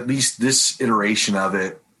 at least this iteration of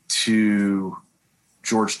it, to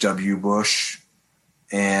George W. Bush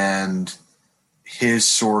and his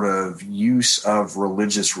sort of use of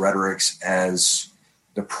religious rhetorics as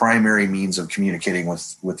the primary means of communicating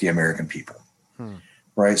with the American people.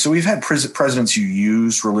 Right. So we've had presidents who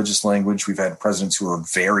use religious language. We've had presidents who are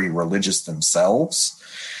very religious themselves.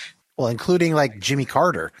 Well, including like Jimmy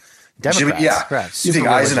Carter. Democrats. You think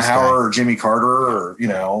Eisenhower or Jimmy Carter or,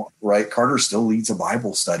 right. Carter still leads a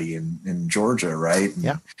Bible study in Georgia. Right.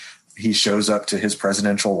 Yeah. He shows up to his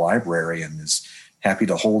presidential library and is happy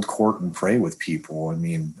to hold court and pray with people. I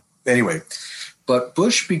mean, anyway, but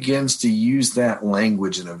Bush begins to use that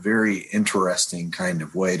language in a very interesting kind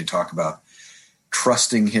of way to talk about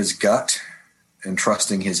trusting his gut and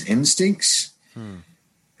trusting his instincts.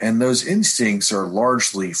 And those instincts are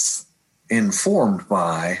largely informed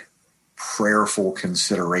by prayerful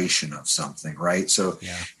consideration of something, right? So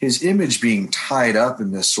his image being tied up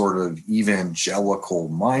in this sort of evangelical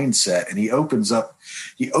mindset, and he opens up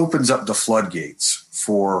the floodgates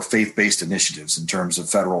for faith-based initiatives in terms of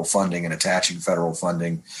federal funding and attaching federal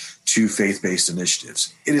funding to faith-based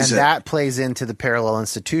initiatives. That plays into the parallel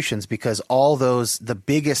institutions, because all the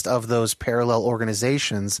biggest of those parallel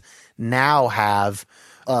organizations now have,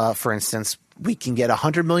 for instance, we can get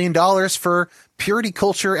 $100 million for purity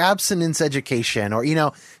culture abstinence education, or,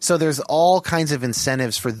 so there's all kinds of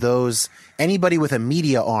incentives for anybody with a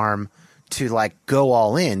media arm to like go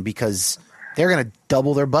all in, because they're going to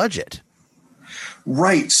double their budget.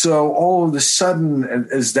 Right. So all of a sudden,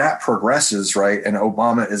 as that progresses, right, and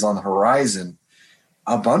Obama is on the horizon,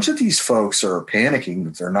 a bunch of these folks are panicking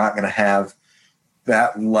that they're not going to have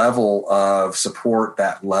that level of support,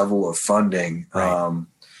 that level of funding. Right.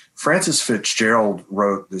 Francis Fitzgerald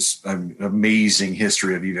wrote this amazing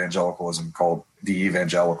history of evangelicalism called The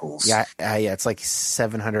Evangelicals. Yeah, it's like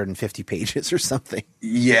 750 pages or something.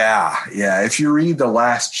 Yeah. If you read the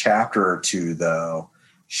last chapter or two, though,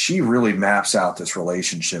 she really maps out this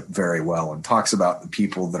relationship very well and talks about the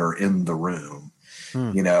people that are in the room,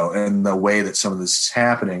 and the way that some of this is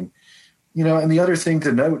happening. And the other thing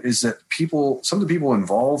to note is that some of the people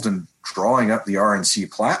involved in drawing up the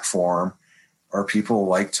RNC platform are people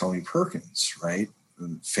like Tony Perkins, right?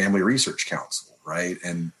 Family Research Council, right?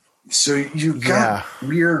 And so you've got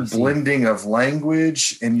weird blending of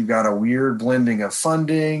language, and you've got a weird blending of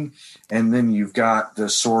funding, and then you've got the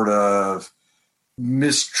sort of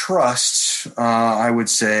mistrust, I would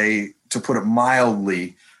say, to put it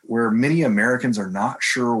mildly, where many Americans are not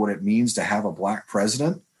sure what it means to have a black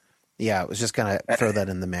president. Yeah, I was just going to throw that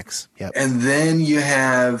in the mix. Yep. And then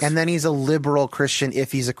he's a liberal Christian,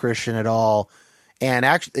 if he's a Christian at all. And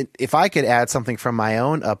actually, if I could add something from my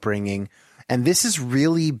own upbringing, and this is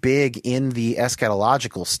really big in the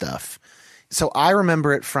eschatological stuff. So I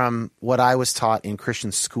remember it from what I was taught in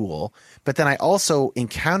Christian school, but then I also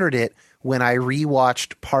encountered it when I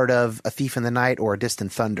rewatched part of A Thief in the Night or A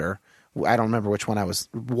Distant Thunder. I don't remember which one I was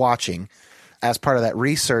watching as part of that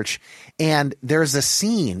research. And there's a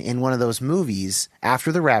scene in one of those movies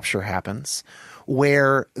after the rapture happens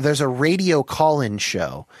where there's a radio call-in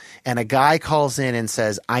show, and a guy calls in and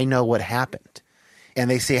says, "I know what happened." And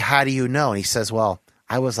they say, "How do you know?" And he says, "Well,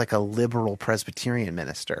 I was like a liberal Presbyterian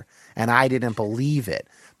minister, and I didn't believe it,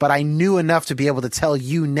 but I knew enough to be able to tell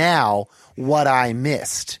you now what I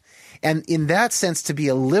missed." And in that sense, to be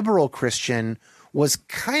a liberal Christian was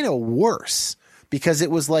kind of worse, because it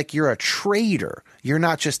was like you're a traitor. You're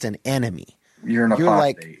not just an enemy. You're an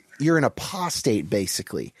apostate. You're an apostate,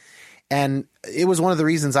 basically. And it was one of the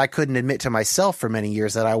reasons I couldn't admit to myself for many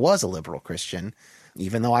years that I was a liberal Christian,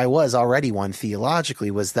 even though I was already one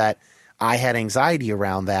theologically, was that I had anxiety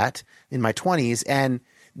around that in my 20s. And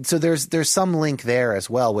so there's some link there as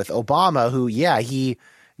well with Obama, who, he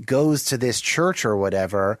goes to this church or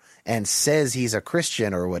whatever and says he's a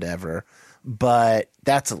Christian or whatever, but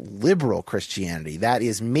that's liberal Christianity. That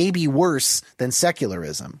is maybe worse than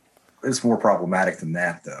secularism. It's more problematic than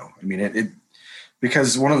that, though. I mean,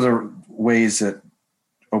 because one of the ways that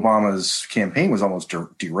Obama's campaign was almost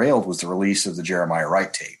derailed was the release of the Jeremiah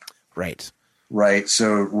Wright tape. Right.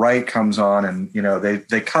 So Wright comes on and,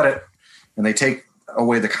 they cut it and they take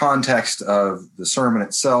away the context of the sermon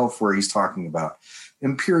itself, where he's talking about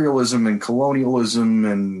imperialism and colonialism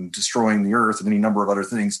and destroying the earth and any number of other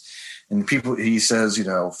things. And he says,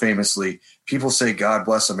 famously, people say, God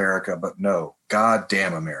bless America, but no, God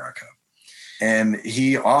damn America. And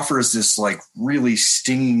he offers this really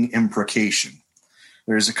stinging imprecation.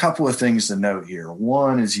 There's a couple of things to note here.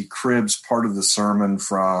 One is he cribs part of the sermon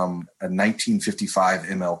from a 1955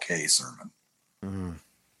 MLK sermon. Mm.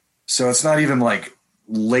 So it's not even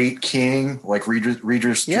late King,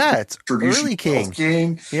 Reader's it's early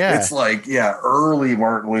King. Yeah. It's early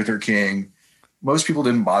Martin Luther King. Most people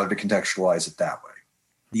didn't bother to contextualize it that way.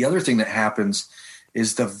 The other thing that happens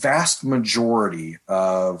is the vast majority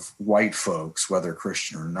of white folks, whether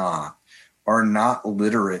Christian or not, are not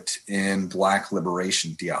literate in Black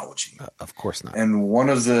liberation theology. Of course not. And one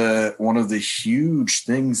of the huge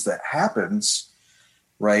things that happens,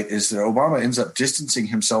 right, is that Obama ends up distancing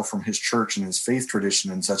himself from his church and his faith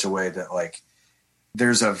tradition in such a way that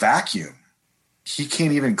there's a vacuum. He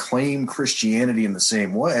can't even claim Christianity in the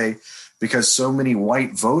same way because so many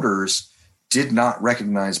white voters did not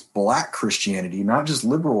recognize Black Christianity, not just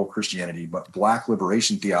liberal Christianity, but Black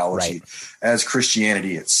liberation theology as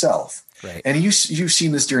Christianity itself. Right. And you've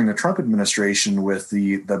seen this during the Trump administration with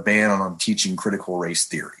the ban on teaching critical race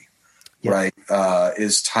theory, right,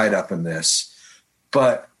 is tied up in this.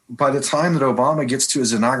 But by the time that Obama gets to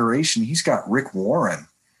his inauguration, he's got Rick Warren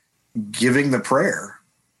giving the prayer.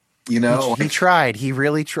 He tried. He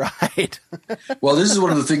really tried. Well, this is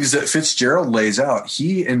one of the things that Fitzgerald lays out.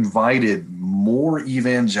 He invited more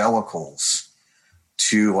evangelicals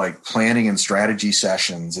to planning and strategy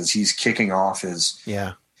sessions as he's kicking off his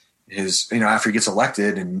after he gets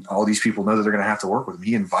elected and all these people know that they're going to have to work with him.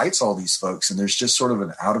 He invites all these folks and there's just sort of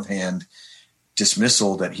an out of hand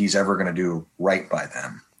dismissal that he's ever going to do right by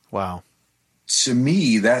them. Wow. To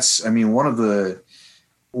me, that's,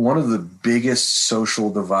 one of the biggest social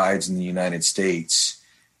divides in the United States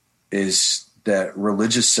is that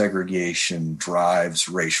religious segregation drives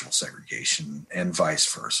racial segregation and vice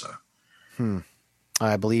versa.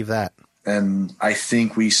 I believe that. And I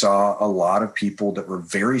think we saw a lot of people that were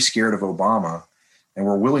very scared of Obama and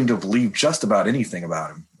were willing to believe just about anything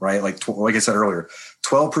about him, right? Like I said earlier,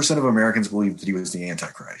 12% of Americans believed that he was the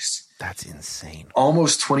Antichrist. That's insane.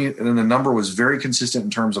 Almost 20, and the number was very consistent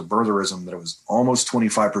in terms of birtherism, that it was almost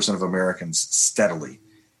 25% of Americans steadily.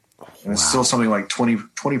 And it's still something like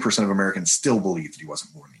 20% of Americans still believe that he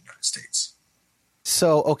wasn't born in the United States.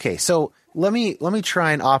 So let me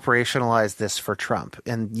try and operationalize this for Trump,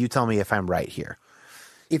 and you tell me if I'm right here.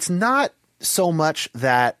 It's not so much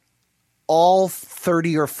that all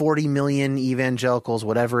 30 or 40 million evangelicals,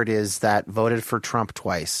 whatever it is, that voted for Trump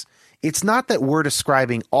twice. It's not that we're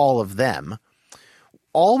describing all of them.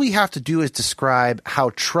 All we have to do is describe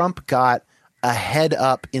how Trump got a head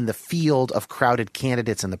up in the field of crowded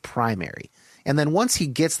candidates in the primary. And then once he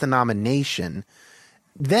gets the nomination,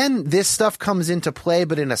 then this stuff comes into play,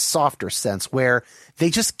 but in a softer sense, where they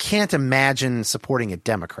just can't imagine supporting a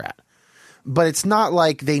Democrat. But it's not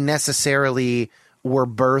like they necessarily were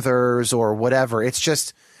birthers or whatever. It's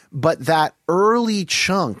just, but that early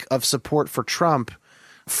chunk of support for Trump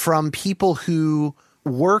from people who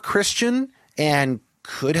were Christian and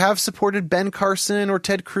could have supported Ben Carson or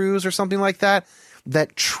Ted Cruz or something like that,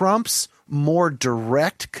 that Trump's more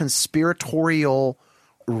direct conspiratorial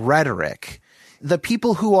rhetoric, the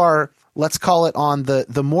people who are, let's call it on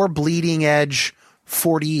the more bleeding edge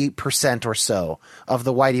 40% or so of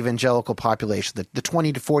the white evangelical population, the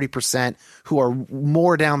 20 to 40% who are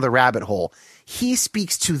more down the rabbit hole, he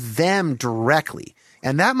speaks to them directly.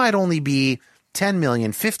 And that might only be 10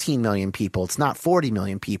 million, 15 million people. It's not 40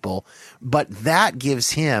 million people, but that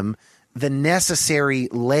gives him the necessary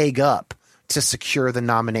leg up to secure the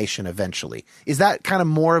nomination eventually. Is that kind of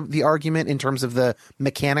more of the argument in terms of the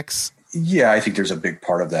mechanics? Yeah, I think there's a big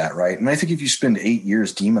part of that, right? And I think if you spend 8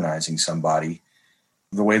 years demonizing somebody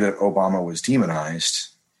the way that Obama was demonized,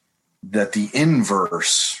 that the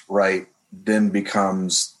inverse, right, then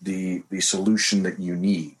becomes the solution that you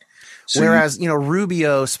need. So whereas,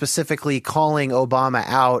 Rubio specifically calling Obama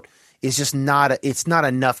out is just it's not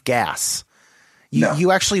enough gas.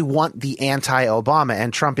 You actually want the anti-Obama,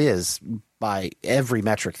 and Trump is, by every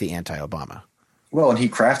metric, the anti-Obama. Well, and he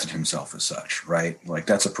crafted himself as such, right? Like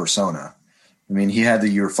that's a persona. I mean, he had the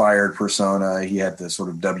 "you're fired" persona. He had the sort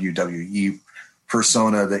of WWE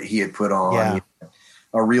persona that he had put on. Yeah. He had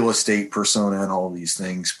a real estate persona and all of these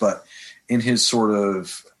things. But in his sort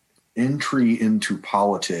of entry into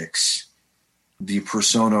politics, the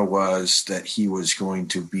persona was that he was going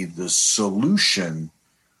to be the solution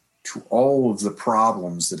to all of the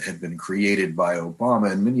problems that had been created by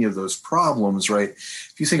Obama. And many of those problems, right?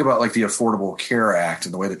 If you think about like the Affordable Care Act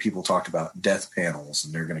and the way that people talked about death panels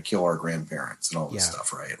and they're going to kill our grandparents and all this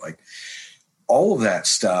stuff, right? Like all of that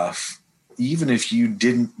stuff, even if you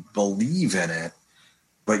didn't believe in it,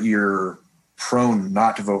 but you're prone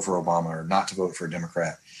not to vote for Obama or not to vote for a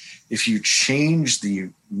Democrat, if you change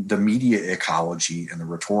the media ecology and the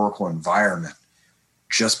rhetorical environment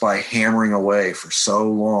just by hammering away for so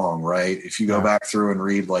long, right? If you go back through and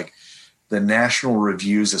read like the National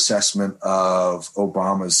Review's assessment of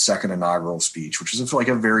Obama's second inaugural speech, which is like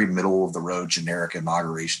a very middle of the road generic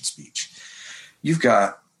inauguration speech, you've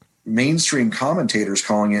got mainstream commentators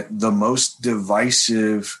calling it the most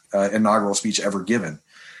divisive inaugural speech ever given,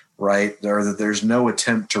 right? There's no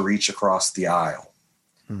attempt to reach across the aisle.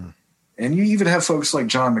 And you even have folks like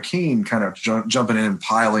John McCain kind of jumping in and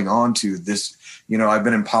piling onto this. You know, I've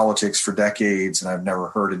been in politics for decades and I've never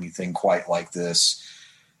heard anything quite like this.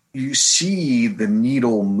 You see the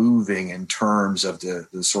needle moving in terms of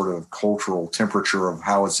the sort of cultural temperature of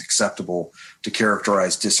how it's acceptable to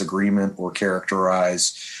characterize disagreement or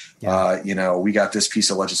characterize, we got this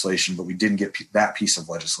piece of legislation, but we didn't get that piece of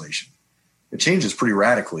legislation. It changes pretty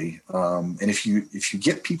radically. And if you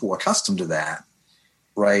get people accustomed to that,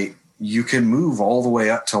 right, you can move all the way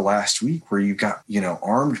up to last week where you got,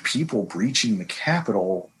 armed people breaching the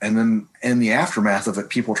Capitol. And then in the aftermath of it,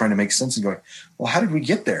 people trying to make sense and going, well, how did we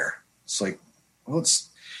get there? It's like, well,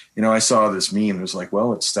 I saw this meme. It was like,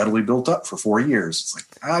 well, it's steadily built up for 4 years. It's like,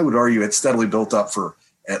 I would argue it's steadily built up for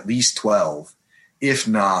at least 12, if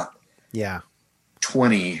not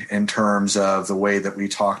 20 in terms of the way that we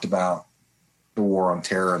talked about the war on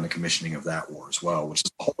terror and the commissioning of that war as well, which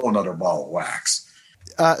is a whole other ball of wax.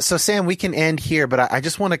 So, Sam, we can end here, but I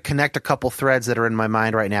just want to connect a couple threads that are in my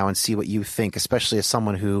mind right now and see what you think, especially as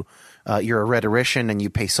someone who you're a rhetorician and you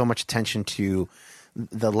pay so much attention to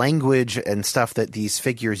the language and stuff that these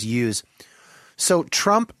figures use. So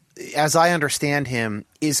Trump, as I understand him,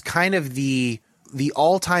 is kind of the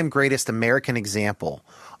all-time greatest American example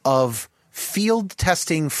of field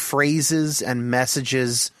testing phrases and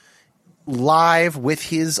messages live with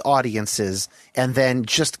his audiences and then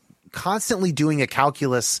just constantly doing a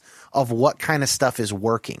calculus of what kind of stuff is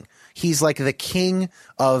working. He's like the king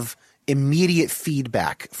of immediate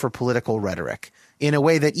feedback for political rhetoric in a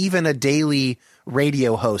way that even a daily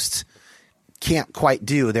radio host can't quite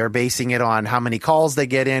do. They're basing it on how many calls they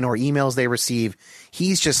get in or emails they receive.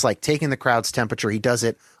 He's just like taking the crowd's temperature. He does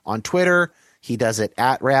it on Twitter. He does it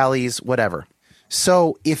at rallies, whatever.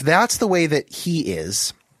 So if that's the way that he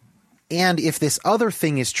is, and if this other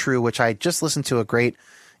thing is true, which I just listened to a great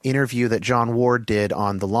interview that John Ward did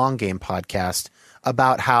on the Long Game podcast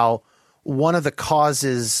about how one of the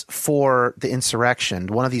causes for the insurrection,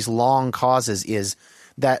 one of these long causes, is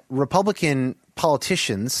that Republican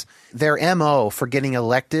politicians, their MO for getting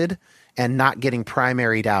elected and not getting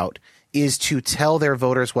primaried out is to tell their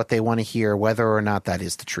voters what they want to hear, whether or not that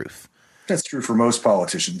is the truth. That's true for most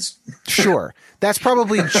politicians. Sure. That's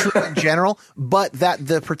probably true in general, but that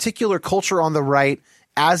the particular culture on the right,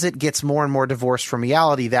 as it gets more and more divorced from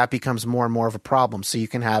reality, that becomes more and more of a problem. So you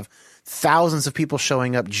can have thousands of people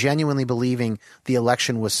showing up genuinely believing the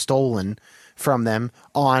election was stolen from them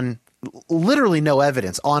on literally no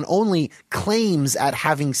evidence, on only claims at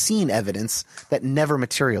having seen evidence that never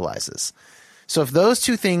materializes. So if those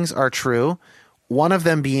two things are true, one of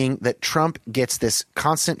them being that Trump gets this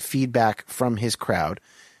constant feedback from his crowd.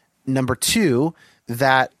 Number two,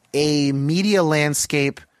 that a media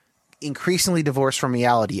landscape increasingly divorced from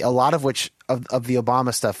reality, a lot of which of the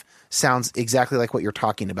Obama stuff sounds exactly like what you're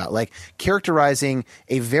talking about, like characterizing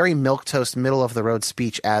a very milquetoast, middle of the road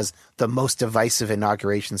speech as the most divisive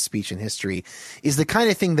inauguration speech in history is the kind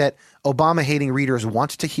of thing that Obama hating readers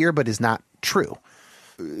want to hear, but is not true.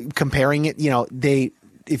 Comparing it,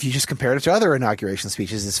 if you just compare it to other inauguration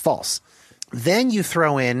speeches, is false. Then you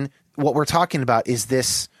throw in what we're talking about is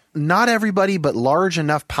this, not everybody, but large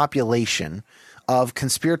enough population of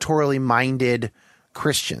conspiratorially minded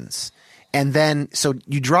Christians. And then, so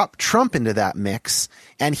you drop Trump into that mix,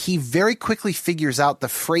 and he very quickly figures out the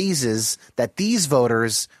phrases that these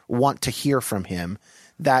voters want to hear from him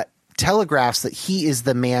that telegraphs that he is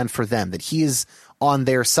the man for them, that he is on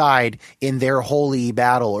their side in their holy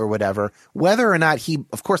battle or whatever, whether or not he,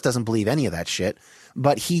 of course, doesn't believe any of that shit,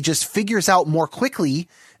 but he just figures out more quickly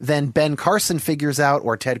than Ben Carson figures out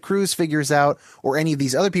or Ted Cruz figures out or any of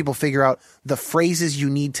these other people figure out the phrases you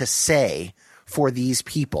need to say for these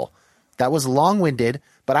people. That was long-winded,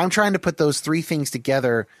 but I'm trying to put those three things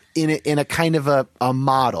together in a kind of a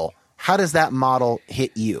model. How does that model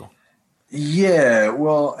hit you? Yeah,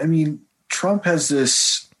 well, I mean, Trump has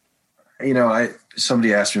this,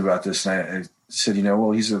 somebody asked me about this, and I said,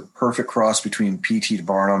 well, he's a perfect cross between P.T.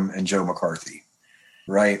 Barnum and Joe McCarthy,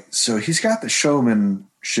 right? So he's got the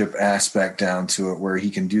showmanship aspect down to it where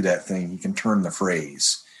he can do that thing. He can turn the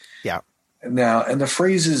phrase. Yeah. Now, and the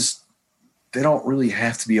phrases, they don't really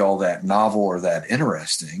have to be all that novel or that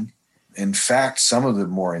interesting. In fact, some of the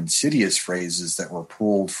more insidious phrases that were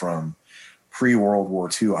pulled from pre-World War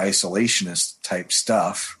II isolationist type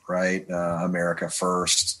stuff, right? America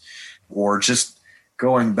first, or just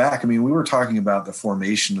going back. I mean, we were talking about the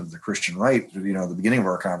formation of the Christian right, at the beginning of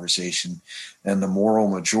our conversation, and the moral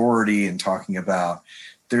majority, and talking about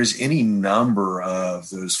there's any number of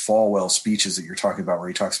those Falwell speeches that you're talking about where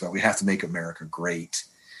he talks about we have to make America great.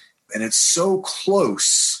 And it's so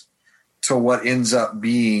close to what ends up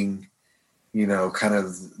being, kind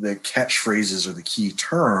of the catchphrases or the key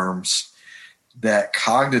terms that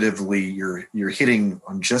cognitively you're hitting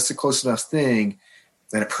on just a close enough thing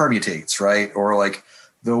that it permutates, right? Or like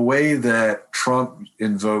the way that Trump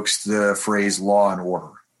invokes the phrase law and order,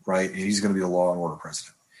 right? And he's going to be the law and order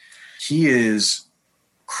president. He is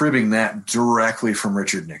cribbing that directly from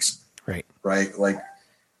Richard Nixon. Right? Like,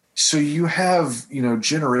 so you have,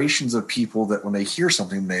 generations of people that when they hear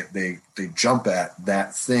something, they jump at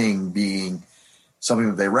that thing being something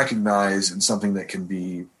that they recognize and something that can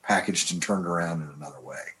be packaged and turned around in another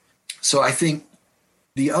way. So I think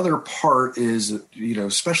the other part is,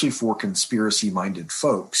 especially for conspiracy-minded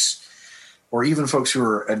folks, or even folks who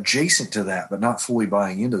are adjacent to that but not fully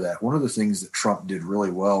buying into that, one of the things that Trump did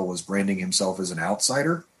really well was branding himself as an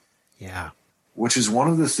outsider. Yeah. Which is one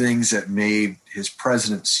of the things that made his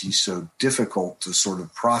presidency so difficult to sort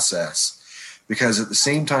of process. Because at the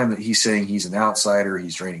same time that he's saying he's an outsider,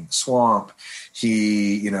 he's draining the swamp,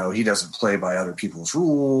 he doesn't play by other people's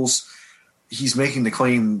rules, he's making the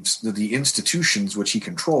claims that the institutions which he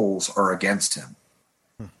controls are against him.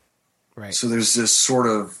 Right. So there's this sort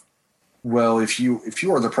of, well, if you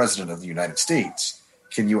are the president of the United States,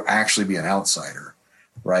 can you actually be an outsider?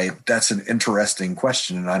 Right? That's an interesting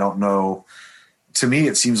question, and I don't know. To me,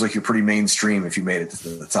 it seems like you're pretty mainstream if you made it to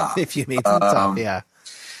the top. If you made it to the top, yeah.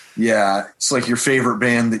 Yeah, it's like your favorite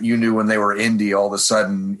band that you knew when they were indie all of a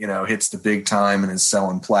sudden, hits the big time and is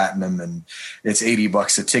selling platinum and it's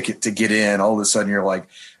 $80 a ticket to get in. All of a sudden you're like,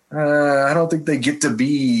 I don't think they get to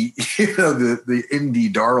be, the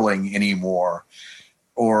indie darling anymore.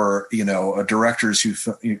 Or, directors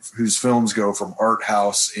whose films go from art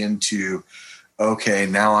house into, okay,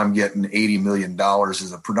 now I'm getting $80 million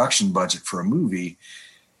as a production budget for a movie.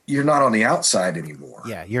 You're not on the outside anymore.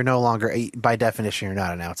 Yeah, you're no longer, by definition, you're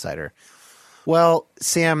not an outsider. Well,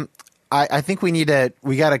 Sam, I think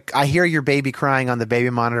I hear your baby crying on the baby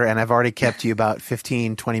monitor, and I've already kept you about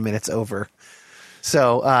 15, 20 minutes over.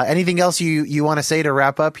 So anything else you want to say to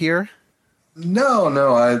wrap up here? No,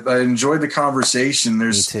 I enjoyed the conversation.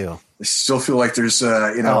 Me too. I still feel like there's,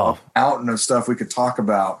 out and stuff we could talk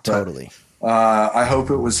about. But, totally. I hope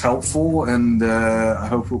it was helpful, and I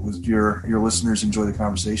hope it was your listeners enjoy the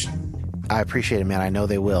conversation. I appreciate it, man. I know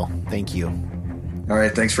they will. Thank you. All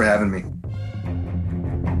right. Thanks for having me.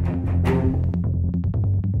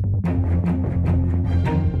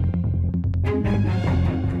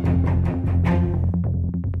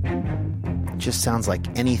 Just sounds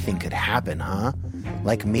like anything could happen, huh?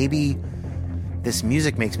 Like maybe this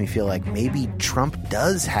music makes me feel like maybe Trump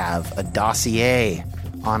does have a dossier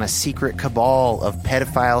on a secret cabal of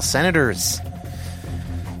pedophile senators.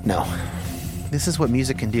 No. This is what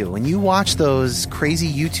music can do. When you watch those crazy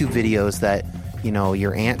YouTube videos that,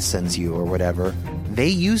 your aunt sends you or whatever, they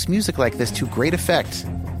use music like this to great effect.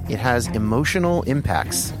 It has emotional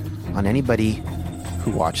impacts on anybody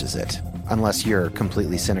who watches it, unless you're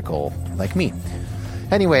completely cynical like me.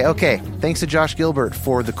 Anyway, okay, thanks to Josh Gilbert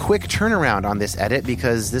for the quick turnaround on this edit,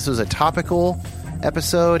 because this was a topical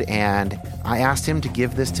episode, and I asked him to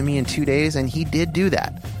give this to me in 2 days, and he did do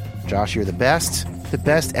that. Josh, you're the best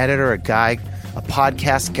editor a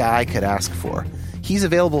podcast guy could ask for. He's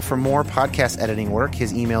available for more podcast editing work.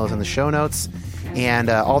 His email is in the show notes, and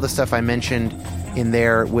all the stuff I mentioned in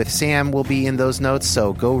there with Sam will be in those notes,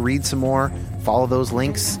 so go read some more, follow those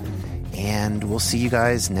links, and we'll see you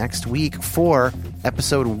guys next week for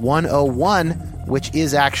episode 101 which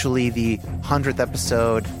is actually the 100th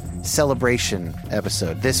episode celebration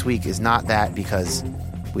episode. This week is not that because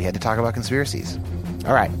we had to talk about conspiracies.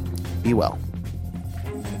 All right, be well.